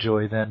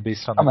Greyjoy then,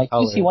 based on the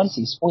colors.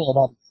 2C1C spoiled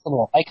all these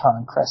little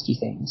icon crusty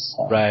things.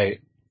 So.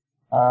 Right.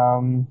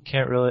 I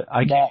can't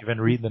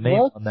even read the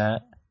name on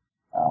that.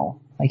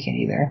 Oh, I can't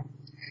either.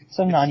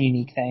 Some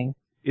non-unique thing.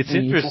 It's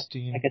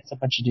interesting. Like it's a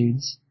bunch of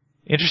dudes.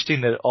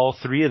 Interesting that all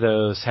three of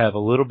those have a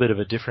little bit of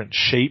a different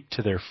shape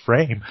to their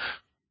frame.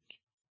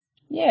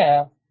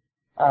 Yeah.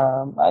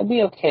 I'd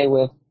be okay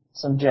with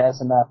some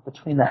jazzing up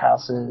between the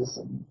houses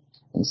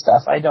and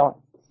stuff. I don't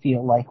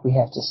feel like we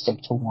have to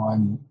stick to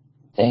one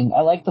thing.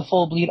 I like the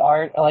full bleed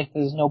art. I like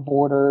there's no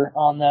border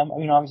on them. I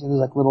mean, obviously there's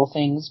like little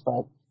things,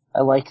 but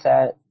I like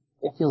that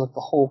it feels like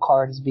the whole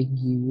card is being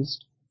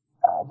used.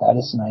 That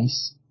is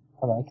nice.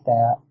 I like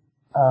that.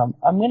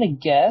 I'm gonna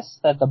guess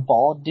that the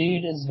bald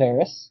dude is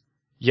Varys.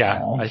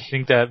 Yeah, I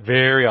think that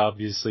very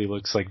obviously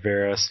looks like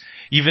Varys.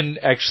 Even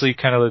actually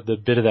kind of the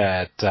bit of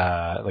that,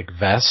 like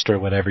vest or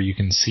whatever you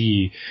can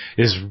see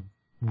is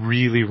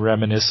really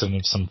reminiscent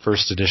of some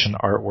first edition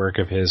artwork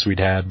of his we'd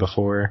had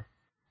before.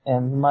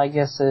 And my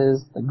guess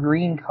is the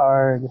green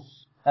card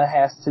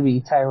has to be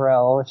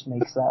Tyrell, which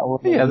makes that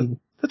look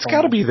that's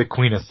gotta be the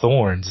Queen of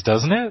Thorns,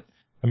 doesn't it?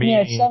 I mean,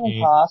 yeah, it's 7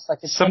 costs, like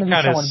it's some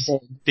kind of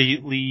big.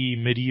 Stately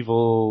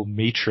medieval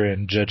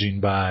matron, judging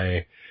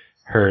by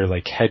her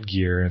like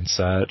headgear and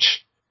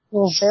such.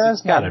 Well, if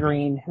Varys not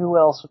green, who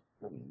else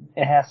would be green?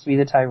 It has to be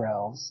the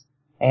Tyrells.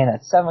 And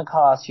at 7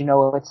 costs,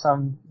 it's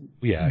some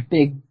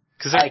big.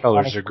 Because their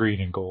colors are green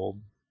and gold.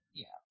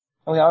 Yeah.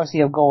 And we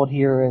obviously have gold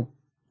here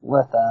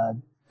with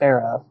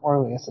Farah,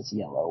 or I guess it's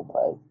yellow,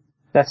 but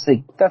that's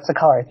the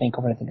color I think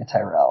of when I think of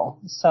Tyrell.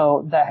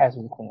 So that has to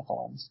be the Queen of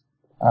Thorns.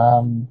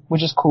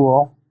 Which is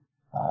cool.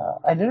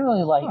 I didn't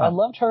really I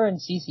loved her in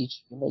CCG.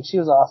 Like, she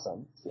was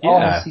awesome. Yeah. All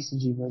the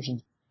CCG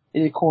versions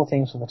did cool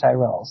things with the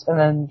Tyrells. And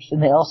then in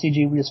the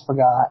LCG, we just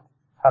forgot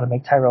how to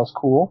make Tyrells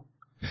cool.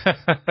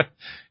 That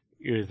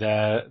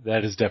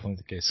is definitely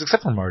the case.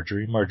 Except for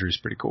Marjorie. Marjorie's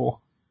pretty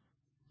cool.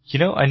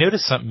 I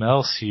noticed something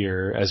else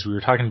here as we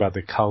were talking about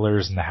the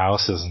colors and the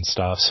houses and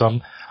stuff. So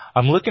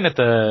I'm looking at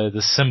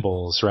the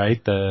symbols,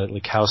 right? The,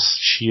 like, house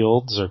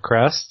shields or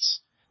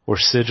crests or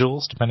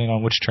sigils, depending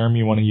on which term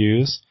you want to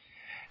use.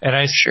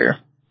 And Sure.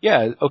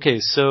 Yeah, okay,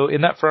 so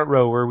in that front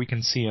row where we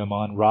can see them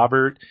on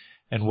Robert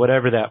and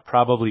whatever that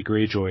probably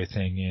Greyjoy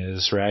thing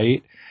is,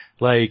 right?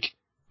 Like,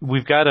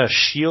 we've got a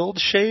shield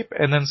shape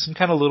and then some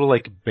kind of little,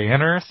 like,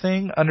 banner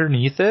thing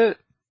underneath it.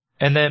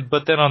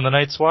 But then on the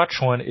Night's Watch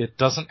one, it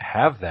doesn't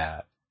have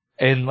that.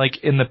 And,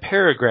 like, in the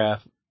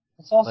paragraph...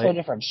 It's also a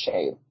different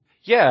shape.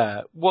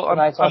 Yeah, well,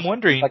 I'm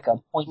wondering... Like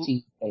a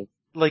pointy shape.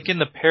 Like, in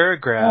the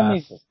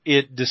paragraph,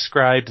 it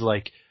described,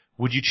 like,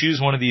 would you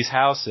choose one of these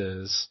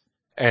houses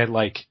and,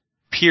 like,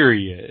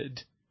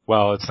 period.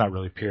 Well, it's not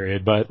really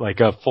period, but like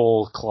a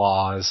full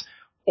clause,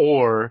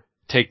 or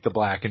take the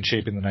black and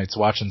shaping the Night's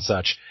Watch and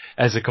such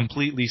as a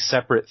completely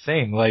separate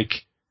thing.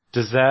 Like,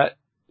 does that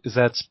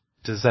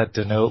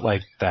denote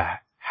like the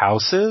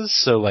houses?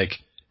 So like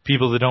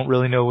people that don't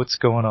really know what's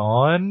going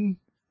on,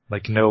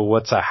 like know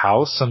what's a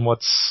house and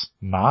what's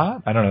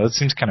not? I don't know. It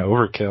seems kind of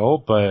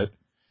overkill, but it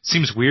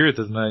seems weird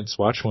that the Night's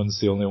Watch one's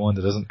the only one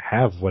that doesn't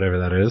have whatever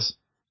that is.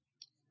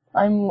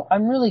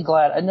 I'm really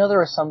glad. I know there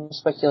was some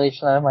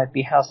speculation that it might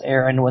be House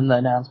Aaron when the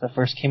announcement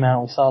first came out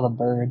and we saw the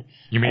bird.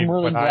 You mean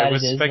when I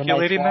was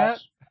speculating that?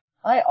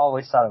 I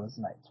always thought it was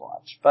Night's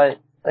Watch, but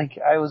like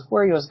I was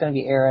worried it was going to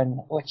be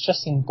Aaron, which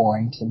just seemed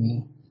boring to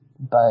me.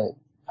 But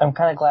I'm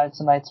kind of glad it's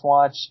a Night's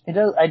Watch.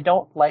 I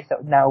don't like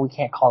that now we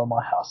can't call them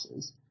all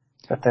houses.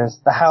 But there's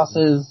the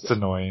houses. It's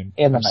annoying.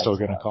 And the I'm still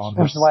going to call them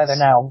houses. Which is why they're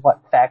now,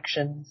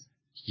 factions?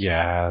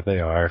 Yeah, they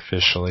are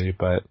officially,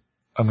 but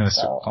I'm going to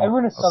still call them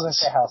everyone's still going to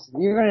say houses.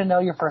 You're going to know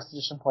your first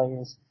edition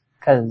players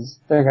because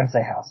they're going to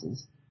say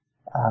houses.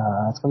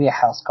 It's going to be a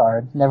house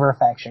card, never a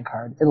faction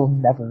card. It'll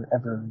never,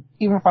 ever,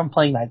 even if I'm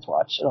playing Night's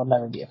Watch, it'll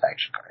never be a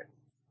faction card.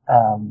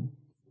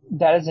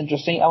 That is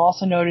interesting. I'm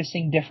also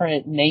noticing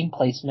different name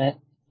placement.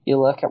 You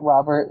look at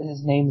Robert,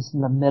 his name's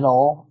in the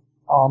middle.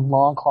 On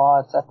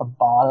Longclaw, it's at the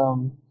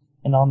bottom.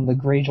 And on the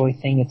Greyjoy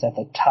thing, it's at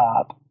the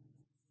top.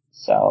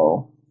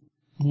 So,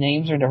 the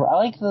names are different. I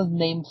like the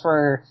name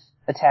for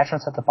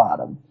attachments at the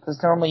bottom. Because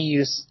normally you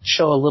just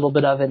show a little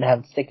bit of it and have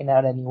it sticking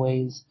out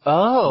anyways.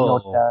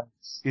 Oh.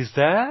 Is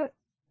that?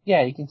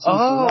 Yeah, you can see.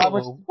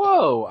 Oh,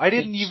 whoa. I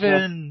didn't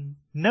even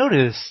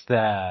notice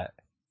that.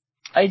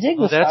 I dig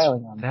the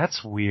styling on it.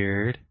 That's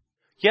weird.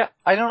 Yeah,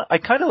 I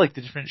kind of like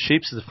the different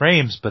shapes of the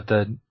frames, but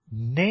the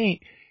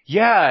name,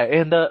 yeah,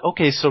 and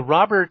okay, so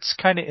Robert's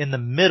kind of in the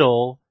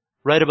middle,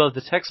 right above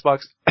the text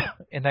box,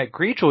 and that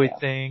Greyjoy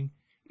thing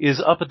is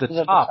up at the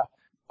top.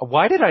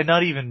 Why did I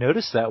not even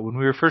notice that when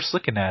we were first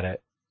looking at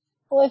it?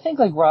 Well, I think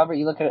like Robert,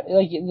 you look at it,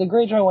 like the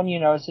Greyjoy one,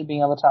 you notice it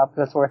being on the top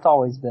because that's where it's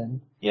always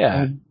been.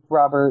 Yeah. And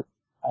Robert,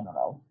 I don't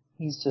know,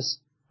 he's just,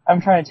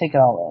 I'm trying to take it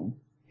all in.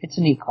 It's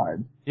a neat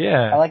card.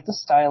 Yeah. I like the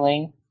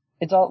styling.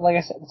 It's all, like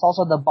I said, it's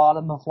also at the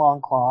bottom of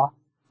Longclaw.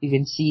 You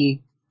can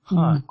see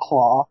Huh.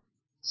 claw.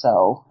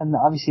 So, and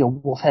obviously a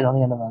wolf head on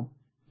the end of a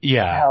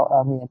Yeah.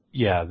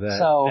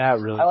 that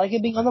really. I like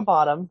it being on the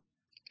bottom,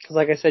 because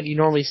like I said, you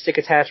normally stick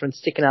attachments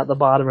sticking out the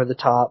bottom or the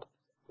top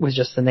with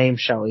just the name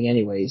showing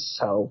anyways,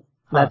 so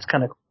that's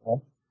kind of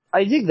cool.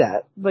 I dig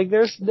that. Like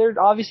they're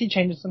obviously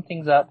changing some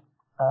things up,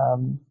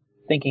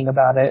 thinking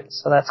about it,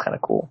 so that's kind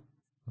of cool.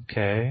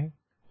 Okay.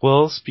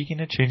 Well, speaking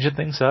of changing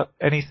things up,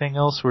 anything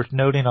else worth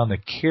noting on the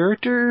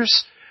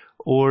characters?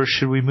 Or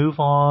should we move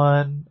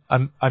on?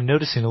 I'm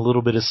noticing a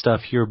little bit of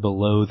stuff here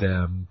below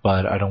them,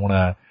 but I don't want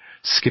to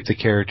skip the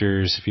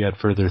characters. If you had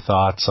further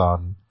thoughts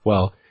on,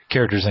 well,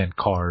 characters and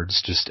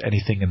cards, just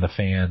anything in the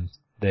fan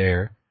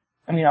there.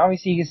 I mean,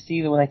 obviously you can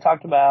see that when they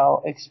talked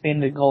about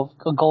expanded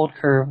gold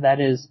curve, that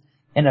is,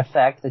 in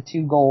effect, the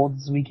 2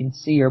 golds we can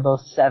see are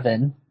both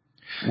 7,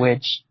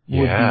 which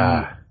would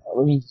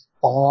be,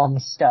 bomb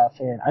stuff.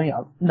 And I mean,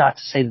 not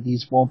to say that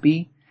these won't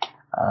be,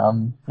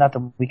 not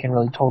that we can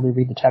really totally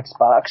read the text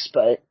box,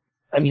 but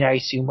I mean, I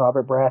assume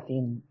Robert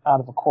Baratheon, out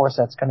of a course,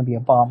 that's going to be a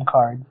bomb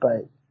card,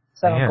 but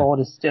 7 gold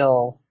is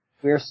still,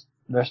 they're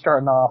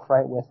starting off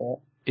right with it.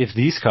 If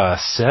these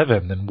cost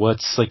 7, then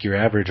what's like your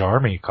average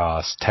army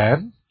cost?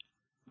 10?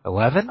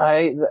 11?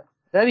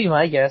 That'd be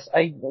my guess.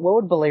 What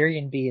would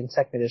Balerion be in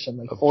second edition?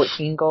 Like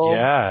 14 gold?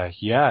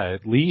 Yeah,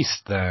 at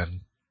least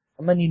then.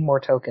 I'm gonna need more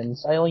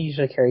tokens. I only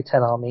usually carry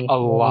 10 on me. A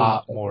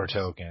lot more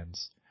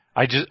tokens.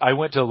 I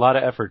went to a lot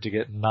of effort to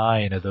get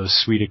 9 of those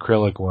sweet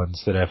acrylic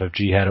ones that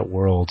FFG had at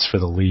Worlds for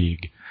the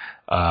league.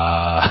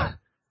 I'm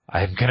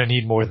gonna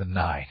need more than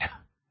 9.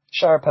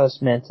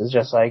 Sharpost mints is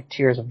just like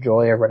tears of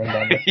joy are running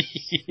down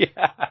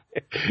Yeah,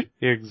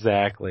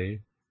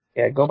 exactly.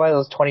 Yeah, go buy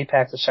those 20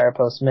 packs of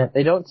Sharpost mint.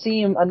 They don't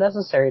seem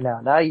unnecessary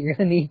now. Now you're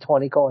gonna need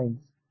 20 coins.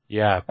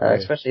 Yeah,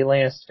 especially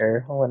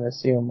Lannister. I want to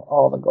assume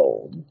all the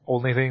gold.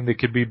 Only thing that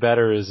could be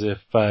better is if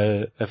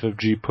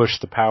FFG pushed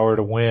the power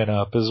to win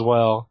up as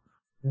well.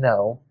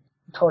 No.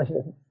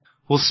 Totally.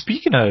 Well,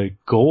 speaking of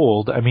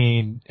gold,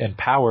 and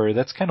power,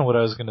 that's kind of what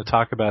I was going to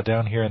talk about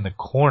down here in the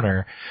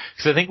corner.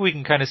 Because I think we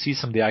can kind of see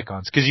some of the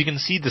icons. Because you can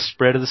see the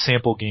spread of the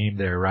sample game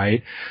there,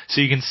 right?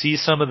 So you can see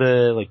some of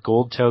the, like,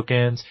 gold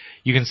tokens.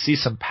 You can see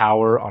some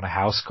power on a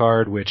house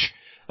card, which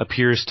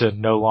appears to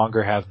no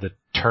longer have the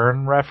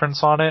turn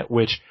reference on it,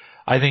 which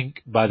I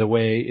think, by the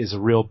way, is a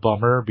real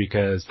bummer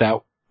because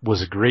that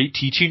was a great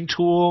teaching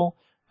tool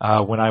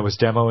when I was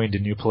demoing to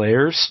new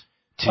players.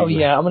 I'm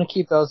going to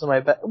keep those in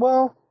my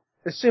well,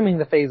 assuming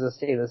the phases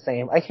stay the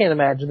same. I can't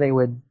imagine they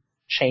would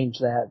change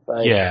that.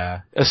 But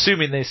yeah,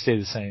 assuming they stay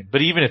the same.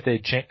 But even if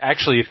they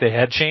if they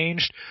had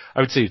changed, I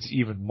would say it's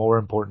even more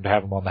important to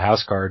have them on the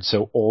house card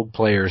so old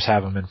players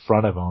have them in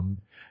front of them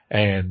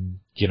and,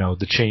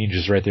 the change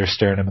is right there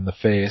staring them in the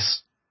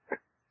face.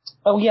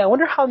 Oh yeah, I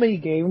wonder how many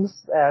games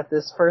at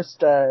this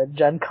first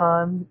Gen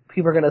Con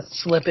people are going to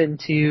slip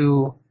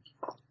into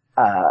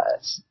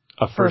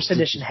first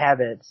edition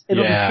habits.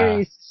 It'll be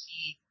curious to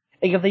see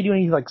if they do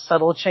any like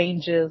subtle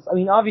changes. I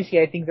mean,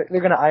 obviously I think they're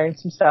going to iron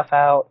some stuff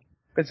out,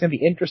 but it's going to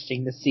be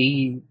interesting to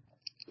see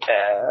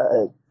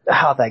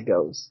how that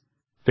goes.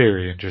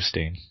 Very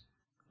interesting.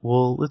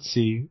 Well, let's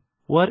see.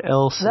 What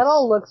else? That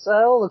all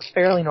looks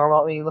fairly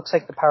normal. I mean, it looks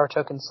like the power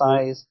token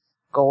size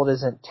gold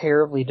isn't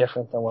terribly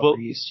different than what we're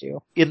used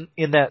to.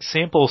 In that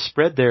sample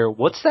spread there,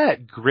 what's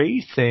that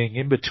gray thing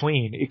in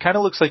between? It kind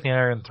of looks like the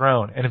Iron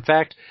Throne. And in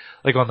fact,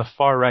 like on the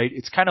far right,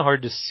 it's kind of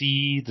hard to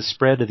see the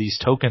spread of these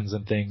tokens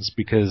and things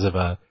because of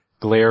a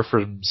glare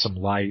from some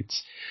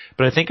lights.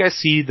 But I think I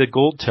see the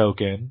gold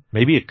token,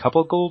 maybe a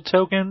couple gold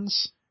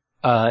tokens,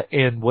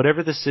 and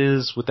whatever this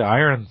is with the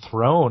Iron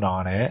Throne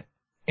on it,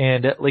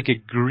 and like a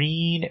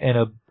green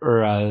and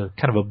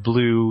kind of a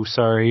blue,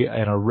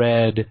 and a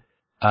red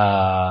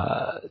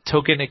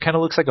token. It kind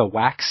of looks like a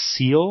wax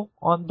seal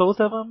on both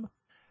of them.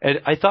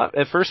 And I thought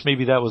at first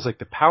maybe that was like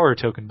the power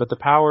token, but the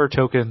power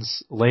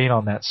tokens laying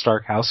on that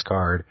Stark House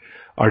card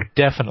are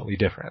definitely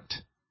different.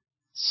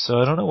 So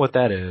I don't know what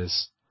that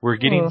is. We're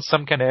getting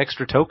some kind of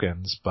extra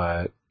tokens,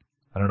 but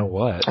I don't know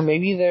what.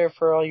 Maybe they're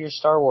for all your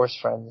Star Wars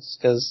friends,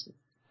 because,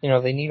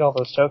 they need all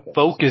those tokens.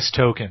 Focus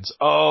tokens.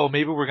 Oh,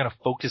 maybe we're going to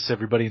focus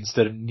everybody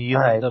instead of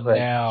kneeling them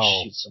now.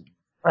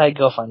 Alright,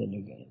 go find a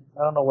new game.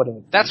 I don't know what it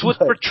would That's what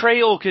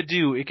Betrayal could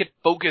do. It could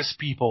focus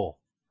people.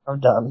 I'm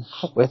done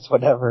with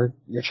whatever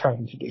you're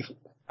trying to do.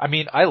 I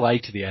mean, I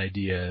liked the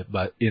idea,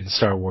 but in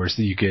Star Wars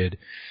that you could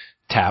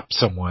tap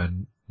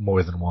someone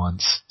more than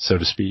once, so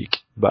to speak.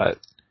 But,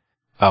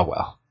 oh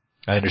well.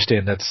 I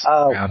understand that's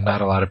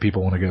not a lot of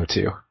people want to go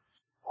to.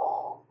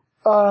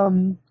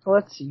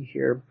 Let's see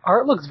here.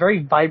 Art looks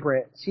very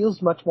vibrant. It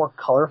feels much more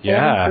colorful in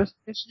first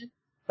edition.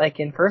 Like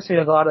in first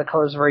edition, a lot of the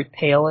colors are very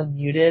pale and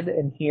muted,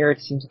 and here it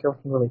seems like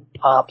everything really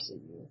pops at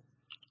you.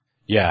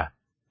 Yeah.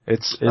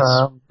 It's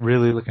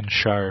really looking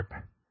sharp.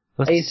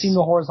 I assume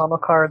the horizontal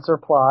cards are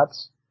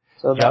plots,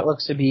 so that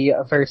looks to be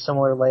a very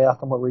similar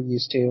layout than what we're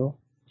used to.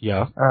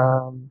 Yeah.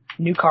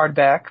 New card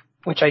back,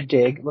 which I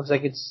dig. Looks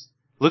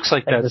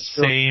like that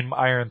same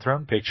Iron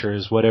Throne picture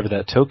is whatever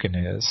that token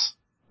is.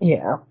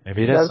 Yeah.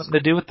 Maybe it has something to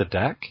do with the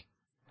deck?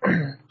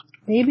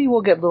 Maybe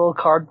we'll get little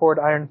cardboard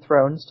Iron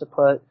Thrones to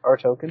put our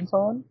tokens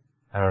on.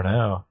 I don't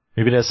know.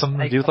 Maybe it has something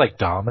to do with like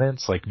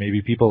dominance. Like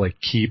maybe people like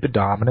keep a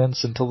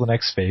dominance until the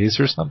next phase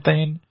or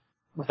something.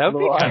 That would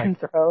be Iron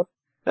Throne.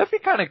 That'd be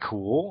kind of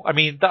cool. I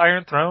mean, the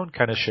Iron Throne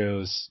kind of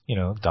shows,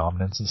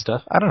 dominance and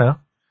stuff. I don't know.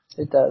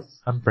 It does.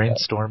 I'm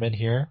brainstorming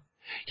here.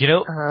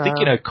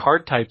 Thinking of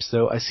card types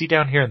though, I see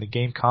down here in the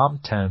game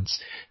contents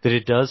that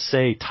it does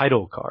say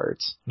title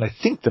cards. And I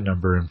think the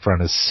number in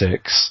front is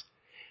 6.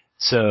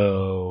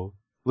 So,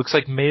 looks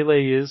like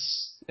Melee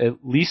is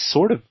at least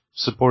sort of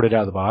supported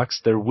out of the box.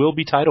 There will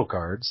be title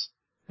cards.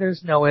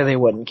 There's no way they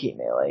wouldn't keep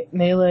Melee.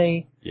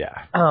 Melee.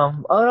 Yeah. I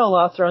know a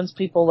lot of Thrones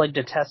people like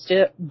detest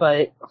it,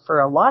 but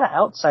for a lot of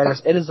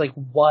outsiders, it is like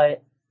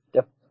what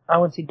I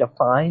wouldn't say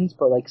defines,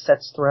 but like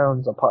sets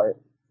Thrones apart.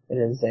 It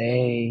is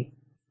a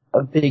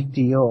big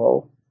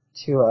deal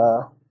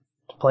to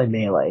play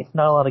Melee.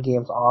 Not a lot of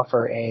games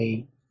offer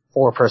a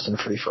 4-person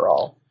free for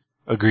all.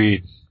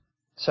 Agreed.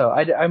 So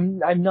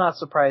I'm not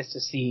surprised to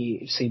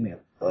see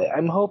Melee.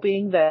 I'm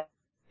hoping that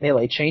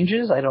Melee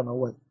changes. I don't know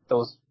what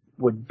those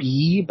would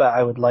be, but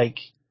I would like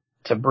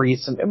to breathe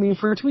some. I mean,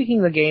 if we're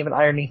tweaking the game and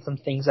ironing some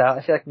things out,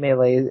 I feel like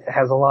Melee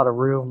has a lot of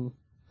room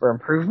for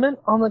improvement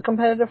on the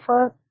competitive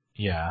front.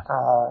 Yeah.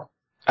 So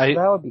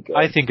that would be good.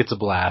 I think it's a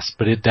blast,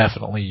 but it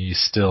definitely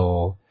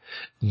still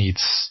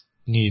needs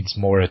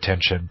more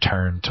attention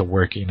turned to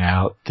working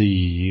out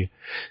the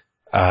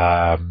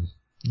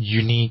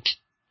unique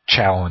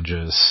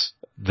challenges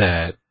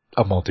that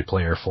a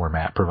multiplayer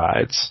format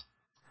provides.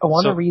 I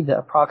want to read the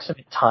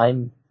approximate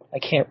time. I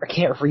can't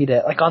read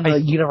it. Like on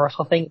the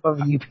universal thing of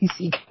the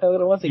UPC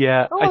code. I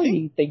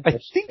think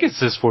it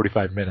says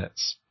 45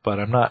 minutes, but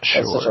I'm not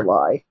sure. That's such a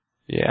lie.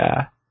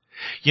 Yeah.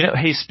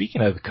 Hey,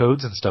 speaking of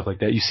codes and stuff like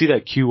that, you see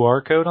that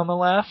QR code on the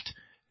left?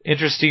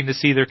 Interesting to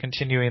see they're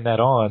continuing that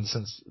on,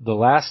 since the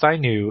last I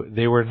knew,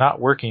 they were not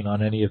working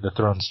on any of the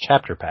Thrones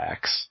chapter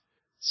packs.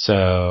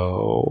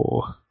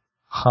 So,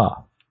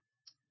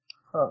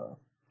 But,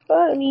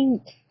 I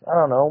mean, I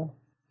don't know.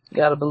 You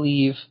gotta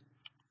believe.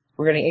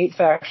 We're getting 8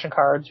 faction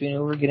cards. We knew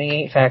we were getting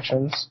 8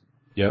 factions.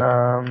 Yep.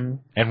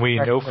 And we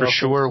know for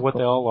sure what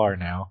they all are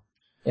now.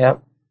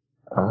 Yep.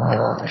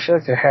 I feel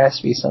like there has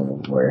to be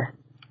something we're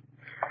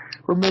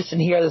missing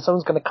here that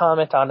someone's gonna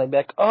comment on and be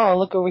like, oh,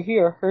 look over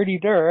here,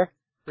 herdy-dur.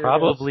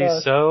 Probably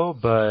so,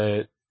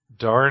 but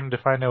darned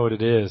if I know what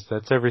it is.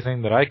 That's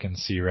everything that I can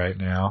see right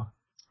now.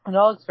 It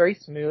all looks very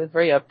smooth,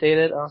 very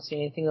updated. I don't see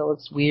anything that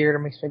looks weird or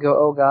makes me go,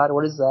 oh god,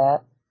 what is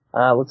that?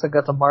 Looks like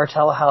got the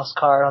Martell House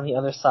card on the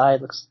other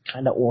side. Looks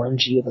kind of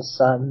orangey with the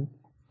sun.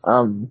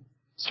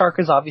 Stark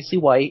is obviously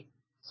white,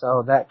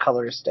 so that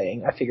color is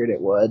staying. I figured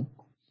it would.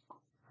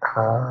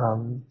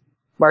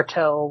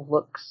 Martell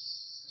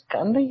looks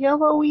kind of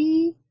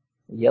yellowy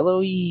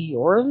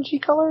orangey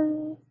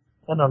color.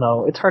 I don't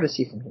know. It's hard to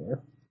see from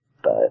here,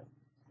 but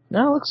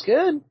no, it looks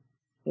good.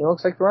 It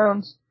looks like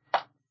Thrones.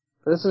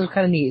 But this is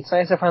kind of neat. It's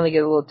nice to finally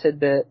get a little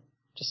tidbit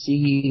to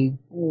see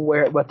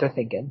what they're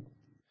thinking.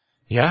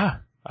 Yeah.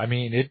 I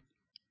mean,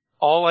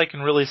 all I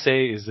can really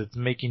say is it's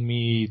making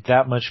me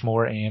that much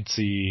more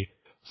antsy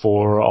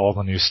for all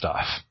the new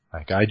stuff.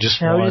 Like, I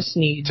just want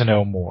to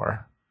know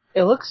more.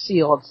 It looks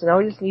sealed, so now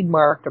we just need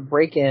Mark to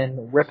break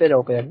in, rip it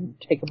open,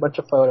 take a bunch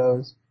of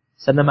photos,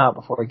 send them out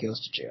before he goes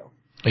to jail.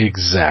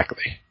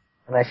 Exactly.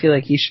 And I feel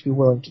like he should be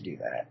willing to do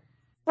that.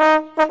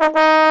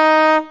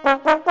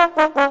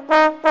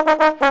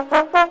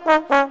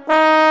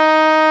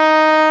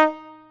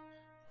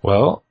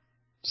 Well,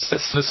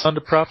 setting this on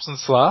to props and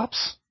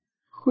slops?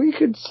 We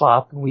can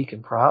slop and we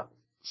can prop.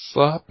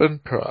 Slop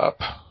and prop.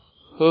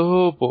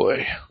 Oh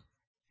boy.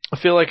 I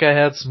feel like I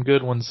had some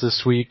good ones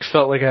this week.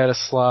 Felt like I had a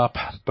slop,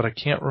 but I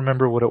can't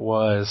remember what it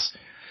was.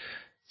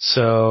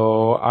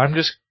 So I'm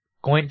just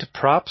going to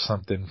prop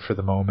something for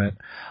the moment.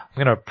 I'm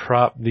going to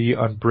prop the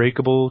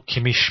Unbreakable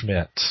Kimmy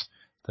Schmidt,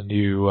 the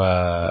new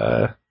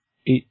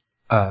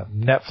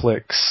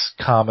Netflix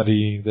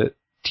comedy that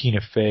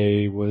Tina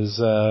Fey was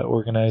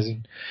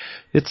organizing.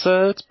 It's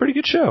a pretty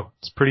good show.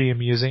 It's pretty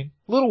amusing.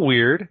 A little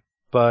weird,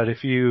 but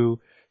if you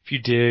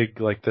dig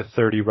like the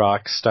 30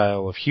 Rock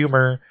style of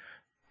humor,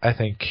 I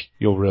think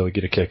you'll really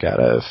get a kick out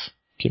of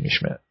Kimmy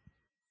Schmidt.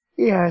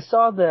 Yeah, I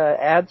saw the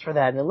ads for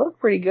that and it looked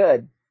pretty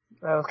good.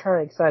 I was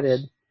kind of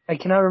excited. I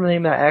cannot remember the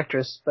name of that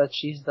actress, but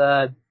she's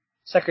the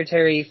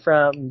secretary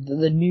from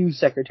the new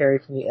secretary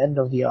from the end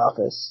of The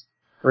Office,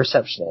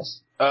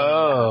 receptionist.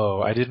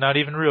 Oh, I did not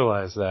even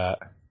realize that.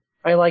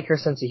 I like her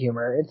sense of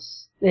humor.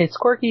 It's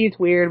quirky, it's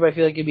weird, but I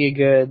feel like it'd be a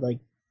good, like,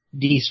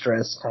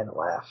 de-stress kind of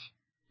laugh.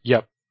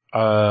 Yep.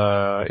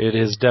 It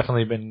has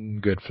definitely been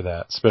good for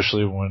that,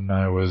 especially when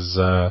I was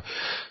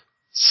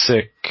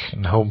sick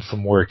and home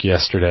from work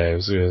yesterday. It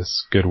was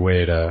a good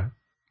way to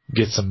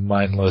get some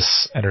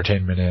mindless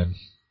entertainment in.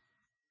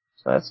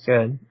 So that's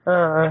good.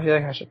 I feel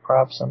like I should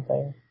prop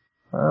something.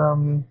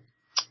 I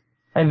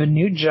have a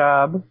new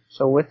job,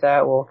 so with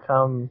that will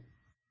come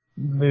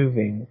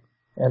moving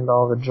and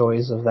all the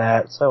joys of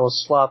that. So I will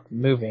swap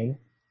moving.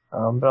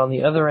 But on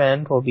the other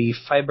end will be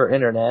fiber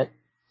internet.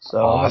 So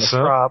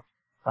awesome.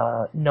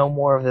 no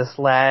more of this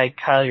lag,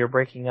 Kyle, you're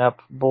breaking up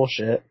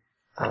bullshit.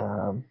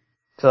 Cause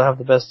I'll have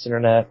the best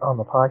internet on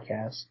the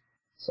podcast.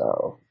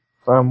 So,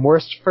 from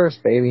worst to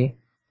first, baby.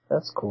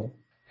 That's cool.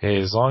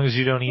 Hey, as long as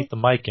you don't eat the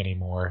mic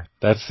anymore,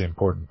 that's the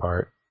important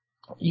part.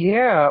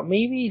 Yeah,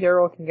 maybe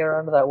Daryl can get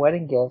around to that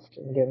wedding gift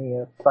and get me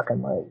a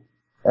fucking mic.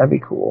 That'd be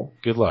cool.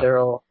 Good luck.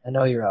 Daryl, I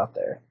know you're out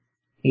there.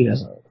 He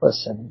doesn't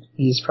listen.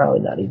 He's probably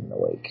not even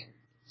awake.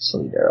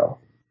 Silly Daryl.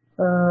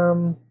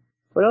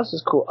 What else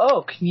is cool?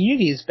 Oh,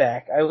 Community is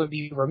back. I would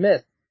be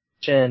remiss.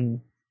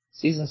 Season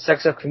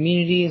 6 of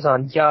Community is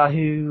on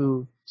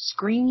Yahoo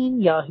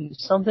Screen, Yahoo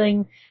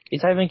something. You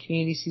type in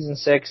Community Season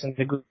 6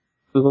 into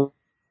Google,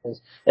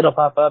 it'll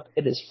pop up.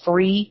 It is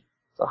free.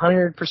 It's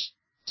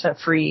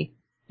 100% free.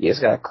 You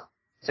just got,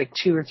 it's like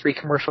 2 or 3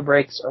 commercial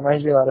breaks. It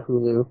reminds me a lot of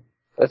Hulu.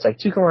 But it's like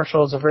 2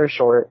 commercials, they're very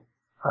short.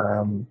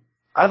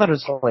 I thought it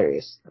was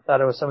hilarious. I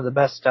thought it was some of the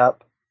best stuff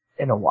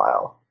in a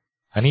while.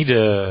 I need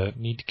to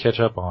catch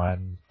up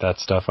on that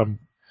stuff. I'm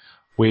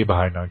way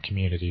behind on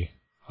Community.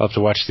 I'll have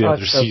to watch the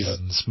other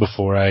seasons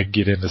before I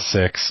get into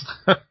 6.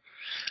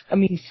 I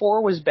mean,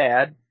 4 was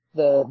bad.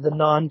 The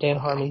non-Dan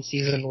Harmon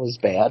season was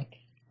bad.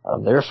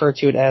 They refer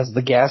to it as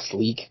the gas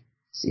leak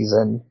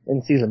season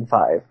in season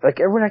 5.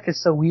 Like, everyone acted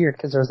so weird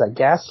because there was that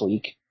gas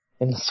leak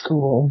in the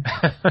school,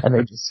 and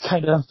they just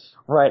kind of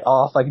write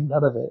off like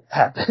none of it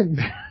happened.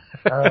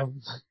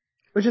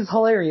 Which is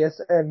hilarious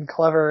and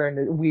clever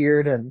and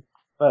weird,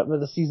 but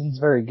the season's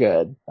very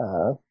good.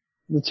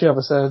 The 2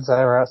 episodes that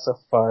are out so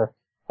far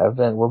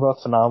were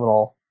both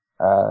phenomenal.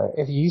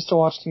 If you used to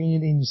watch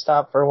Community and you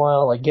stopped for a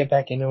while, like, get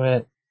back into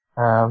it.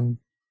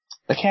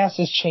 The cast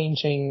has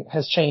changed and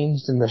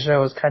the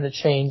show has kind of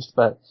changed,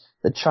 but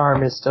the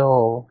charm is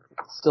still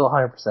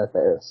 100%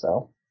 there,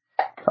 so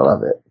I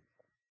love it.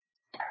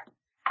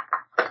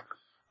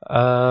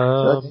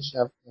 I should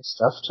have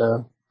stuff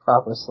to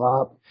prop a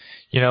slop.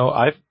 You know,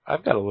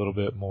 I've got a little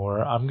bit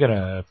more. I'm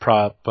gonna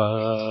prop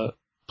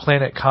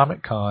Planet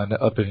Comic Con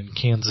up in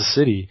Kansas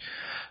City.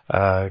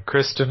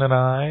 Kristen and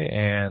I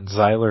and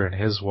Zyler and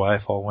his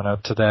wife all went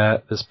up to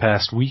that this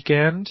past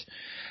weekend.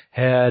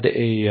 Had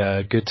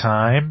a good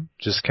time,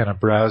 just kind of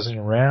browsing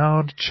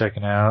around,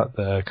 checking out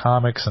the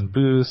comics and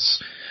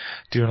booths,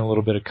 doing a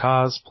little bit of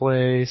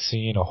cosplay,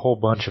 seeing a whole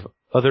bunch of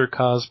other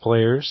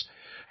cosplayers.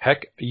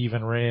 Heck,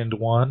 even ran into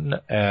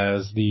one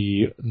as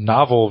the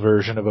novel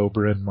version of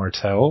Oberyn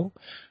Martell,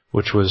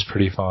 which was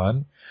pretty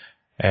fun.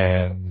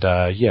 And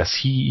yes,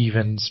 he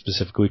even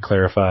specifically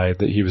clarified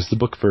that he was the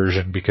book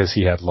version because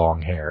he had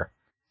long hair.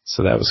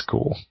 So that was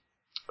cool.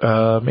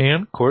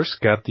 And, of course,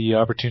 got the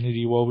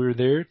opportunity while we were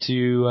there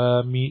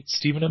to meet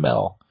Stephen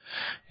Amell.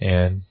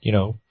 And, you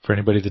know, for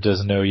anybody that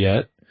doesn't know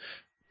yet,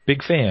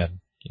 big fan,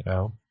 you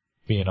know,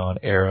 being on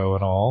Arrow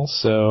and all.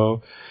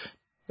 So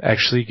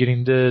actually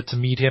getting to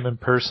meet him in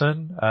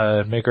person,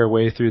 make our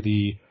way through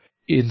the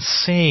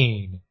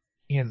insane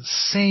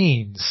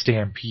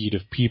stampede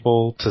of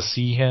people to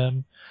see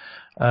him,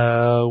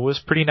 was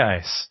pretty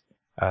nice.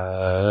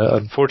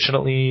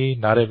 Unfortunately,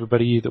 not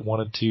everybody that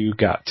wanted to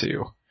got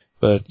to.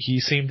 But he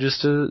seemed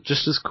just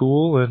as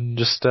cool and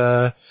just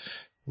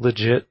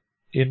legit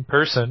in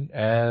person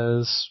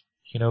as,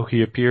 you know,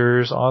 he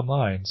appears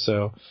online.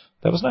 So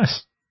that was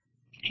nice.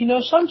 You know,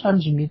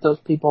 sometimes you meet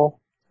those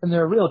people and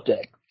they're a real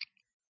dick.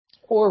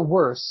 Or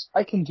worse,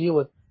 I can deal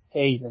with,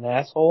 hey, you're an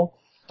asshole.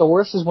 The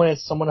worst is when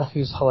it's someone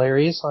who's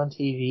hilarious on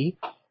TV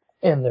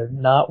and they're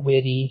not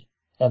witty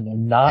and they're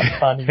not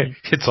funny.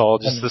 It's all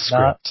just the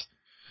script.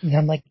 And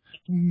I'm like,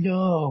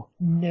 no.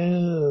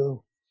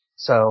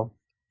 So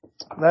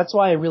that's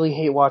why I really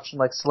hate watching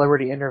like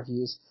celebrity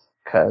interviews,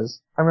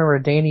 because I remember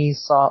Danny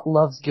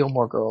loves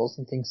Gilmore Girls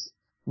and thinks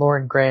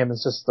Lauren Graham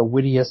is just the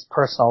wittiest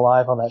person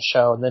alive on that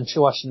show, and then she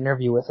watched an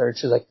interview with her and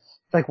she's like,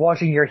 it's like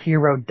watching your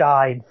hero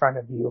die in front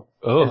of you.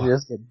 Oh. You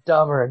just get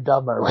dumber and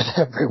dumber with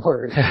every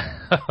word.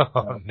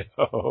 Oh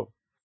no.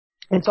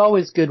 It's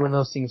always good when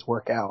those things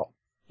work out.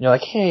 You're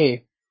like,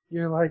 hey,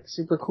 you're like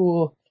super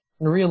cool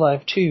in real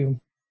life too.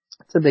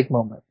 It's a big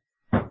moment.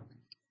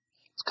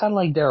 It's kind of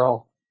like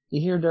Daryl. You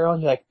hear Daryl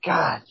and you're like,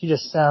 God, you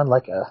just sound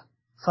like a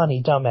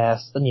funny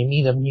dumbass. Then you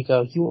meet him and you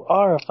go, you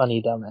are a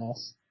funny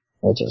dumbass.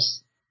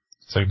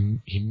 So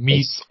he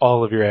meets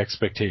all of your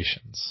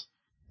expectations.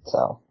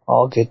 So,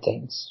 all good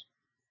things.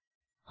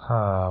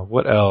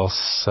 What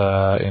else,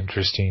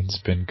 interesting's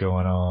been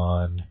going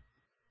on?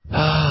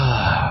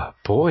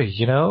 Boy,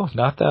 you know,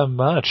 not that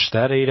much.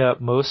 That ate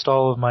up most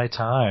all of my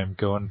time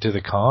going to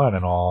the con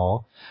and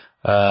all.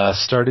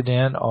 Started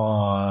in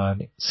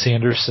on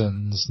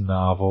Sanderson's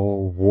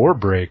novel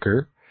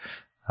Warbreaker.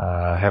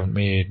 Haven't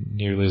made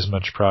nearly as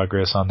much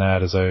progress on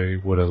that as I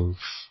would have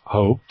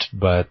hoped,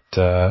 but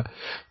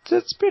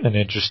it's been an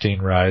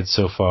interesting ride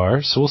so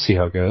far, so we'll see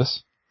how it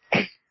goes.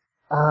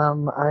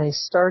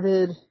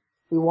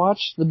 We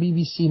watched the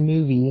BBC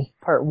movie,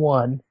 part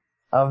 1,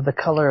 of The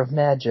Color of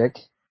Magic,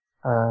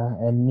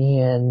 and me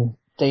and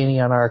Danny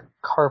on our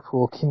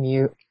carpool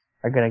commute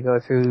are going to go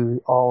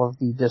through all of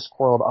the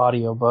Discworld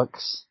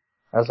audiobooks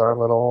as our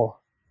little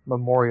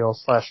memorial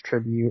 /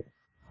 tribute.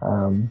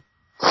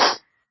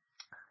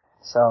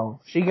 So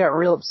she got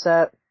real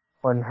upset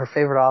when her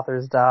favorite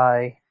authors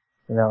die.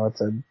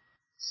 It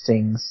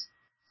stings.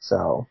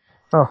 So,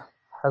 I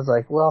was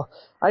like, well,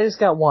 I just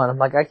got one. I'm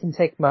like, I can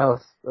take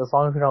both as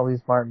long as we don't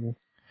lose Martin.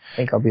 I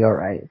think I'll be all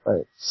right.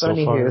 But so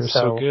far,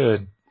 so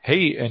good.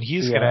 Hey, and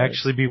he's going to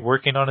actually be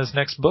working on his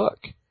next book.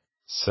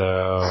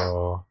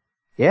 So,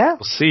 yeah,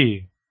 we'll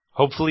see.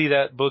 Hopefully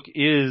that book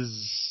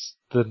is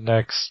the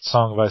next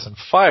Song of Ice and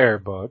Fire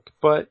book,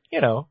 but,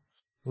 at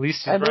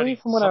least he's I believe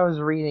from what I was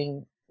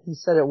reading, he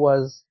said it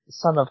was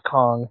Son of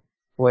Kong,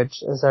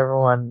 which is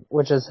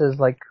his,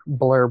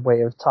 blurb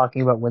way of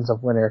talking about Winds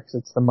of Winter, because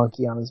it's the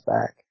monkey on his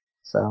back.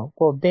 So,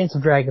 well, Dance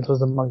of Dragons was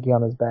the monkey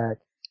on his back.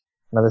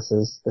 Now this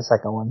is the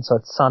second one, so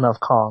it's Son of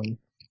Kong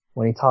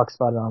when he talks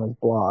about it on his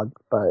blog,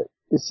 but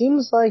it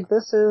seems like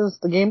this is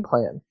the game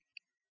plan.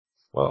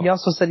 Well, he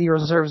also said he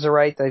reserves the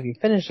right that if he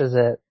finishes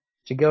it,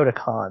 to go to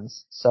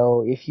cons.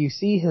 So if you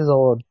see his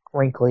old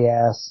wrinkly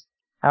ass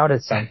out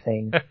at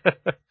something,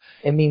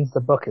 it means the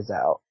book is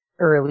out,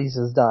 or at least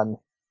is done,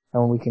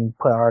 and we can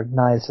put our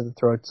knives to the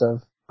throats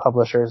of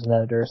publishers and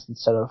editors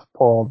instead of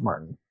poor old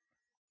Martin.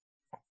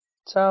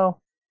 So,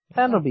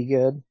 that'll be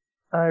good.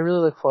 I really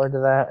look forward to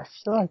that. I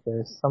feel like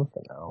there's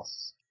something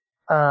else.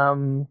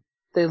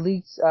 They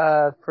leaked,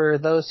 for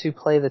those who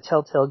play the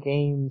Telltale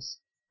Games,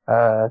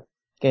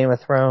 Game of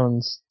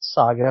Thrones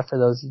saga, for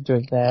those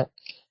doing that,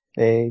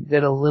 they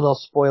did a little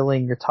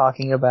spoiling. You're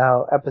talking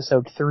about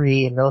episode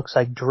 3, and it looks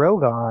like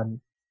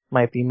Drogon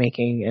might be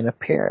making an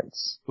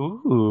appearance.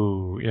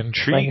 Ooh,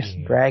 intriguing. Like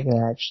some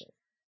dragon action.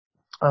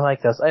 I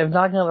like this. I have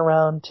not gotten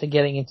around to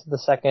getting into the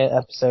second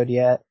episode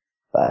yet,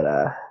 but,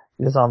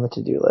 it is on the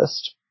to-do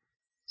list.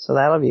 So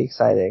that'll be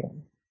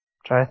exciting.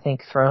 Trying to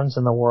think Thrones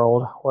in the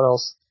world. What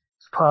else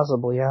is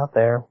possibly out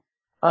there?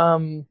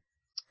 Battle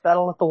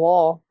at the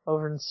Wall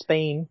over in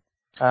Spain.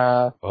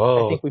 I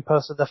think we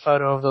posted the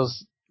photo of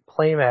those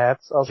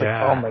playmats. I was like,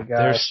 oh my god.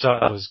 Their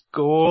stuff was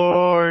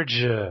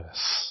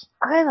gorgeous.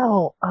 I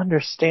don't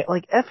understand.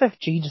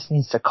 FFG just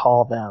needs to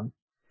call them.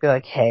 Be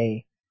like,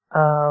 hey,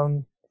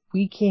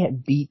 we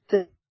can't beat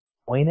this.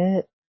 Win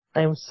it.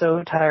 I'm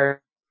so tired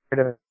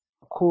of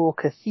cool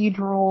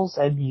cathedrals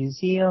and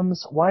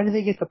museums. Why do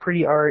they get the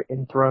pretty art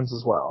in Thrones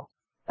as well?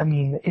 I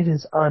mean, it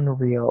is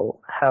unreal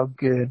how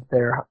good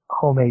their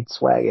homemade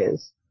swag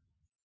is.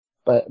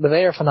 But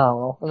they are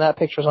phenomenal. And that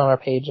picture's on our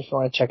page if you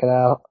want to check it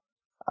out.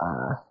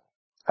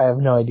 I have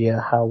no idea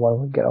how one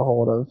would get a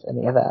hold of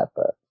any of that,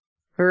 but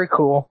very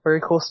cool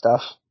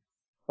stuff.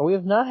 But we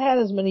have not had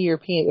as many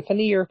if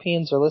any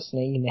Europeans are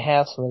listening and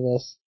have some of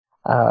this,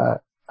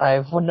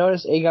 I've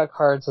noticed AGOT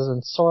cards has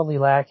been sorely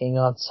lacking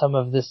on some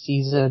of this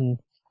season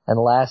and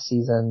last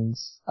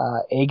season's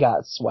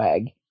AGOT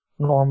swag.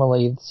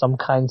 Normally, some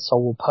kind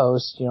soul will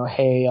post,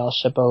 hey, I'll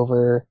ship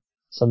over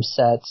some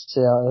sets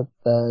to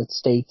the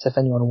States if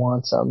anyone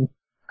wants them.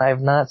 I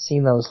have not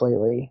seen those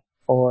lately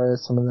for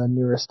some of the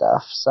newer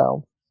stuff.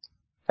 So,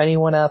 if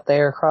anyone out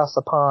there across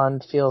the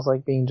pond feels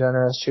like being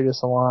generous, shoot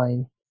us a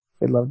line.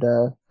 We'd love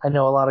to. I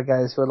know a lot of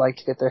guys who would like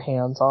to get their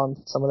hands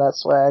on some of that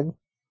swag.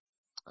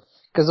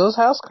 Because those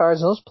house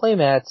cards, those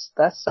playmats,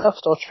 that stuff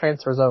still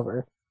transfers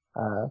over.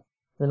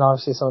 And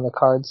obviously some of the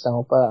cards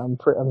don't, but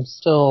I'm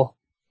still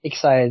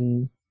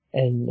excited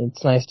and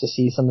it's nice to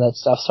see some of that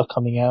stuff still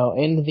coming out.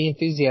 And the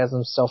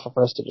enthusiasm still for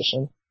first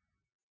edition.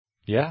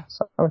 Yeah.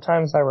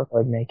 Sometimes I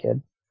record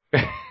naked.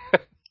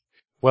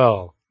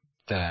 Well,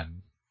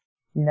 then.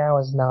 Now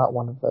is not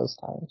one of those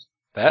times.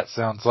 That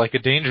sounds like a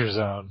danger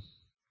zone.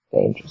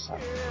 Danger zone.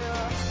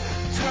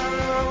 Turn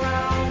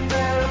around,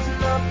 there's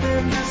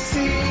nothing to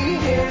see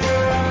here.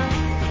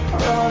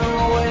 Run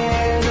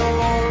away,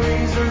 no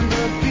reason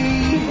to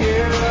be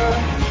here.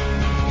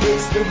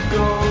 It's the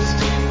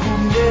ghost.